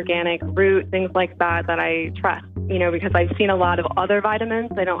all organic, root, things like that I trust. You know, because I've seen a lot of other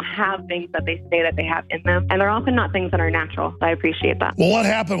vitamins, they don't have things that they say that they have in them, and they're often not things that are natural. So I appreciate that. Well, what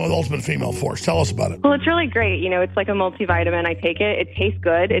happened with Ultimate Female Force? Tell us about it. Well, it's really great. You know, it's like a multivitamin. I take it. It tastes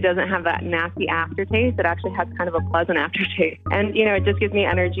good. It doesn't have that nasty aftertaste. It actually has kind of a pleasant aftertaste. And, you know, it just gives me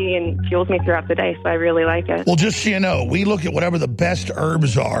energy and fuels me throughout the day, so I really like it. Well, just so you know, we look at whatever the best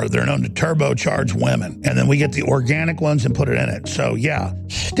herbs are. They're known to turbocharge women. And then we get the organic ones and put it in it. So, yeah,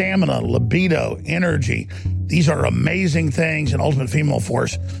 stamina, libido, energy. These are amazing things in Ultimate Female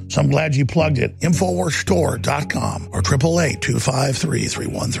Force, so I'm glad you plugged it. InfoWarsStore.com or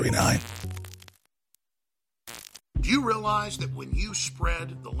 888-253-3139. Do you realize that when you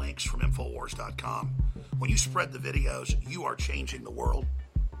spread the links from InfoWars.com, when you spread the videos, you are changing the world?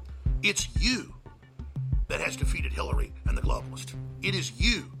 It's you that has defeated Hillary and the globalists. It is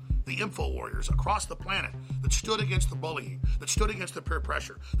you, the info warriors across the planet, that stood against the bullying, that stood against the peer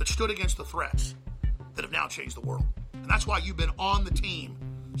pressure, that stood against the threats, that have now changed the world. And that's why you've been on the team,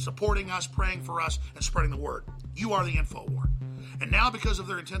 supporting us, praying for us, and spreading the word. You are the info war. And now, because of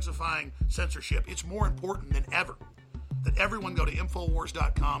their intensifying censorship, it's more important than ever that everyone go to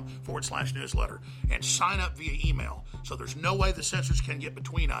Infowars.com/newsletter and sign up via email. So there's no way the censors can get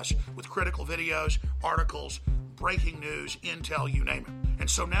between us with critical videos, articles, breaking news, intel, you name it. And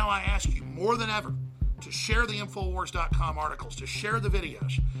so now I ask you more than ever to share the Infowars.com articles, to share the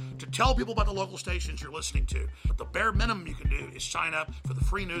videos, to tell people about the local stations you're listening to. But the bare minimum you can do is sign up for the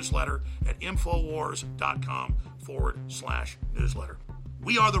free newsletter at Infowars.com/newsletter.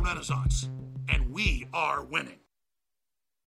 We are the Renaissance, and we are winning.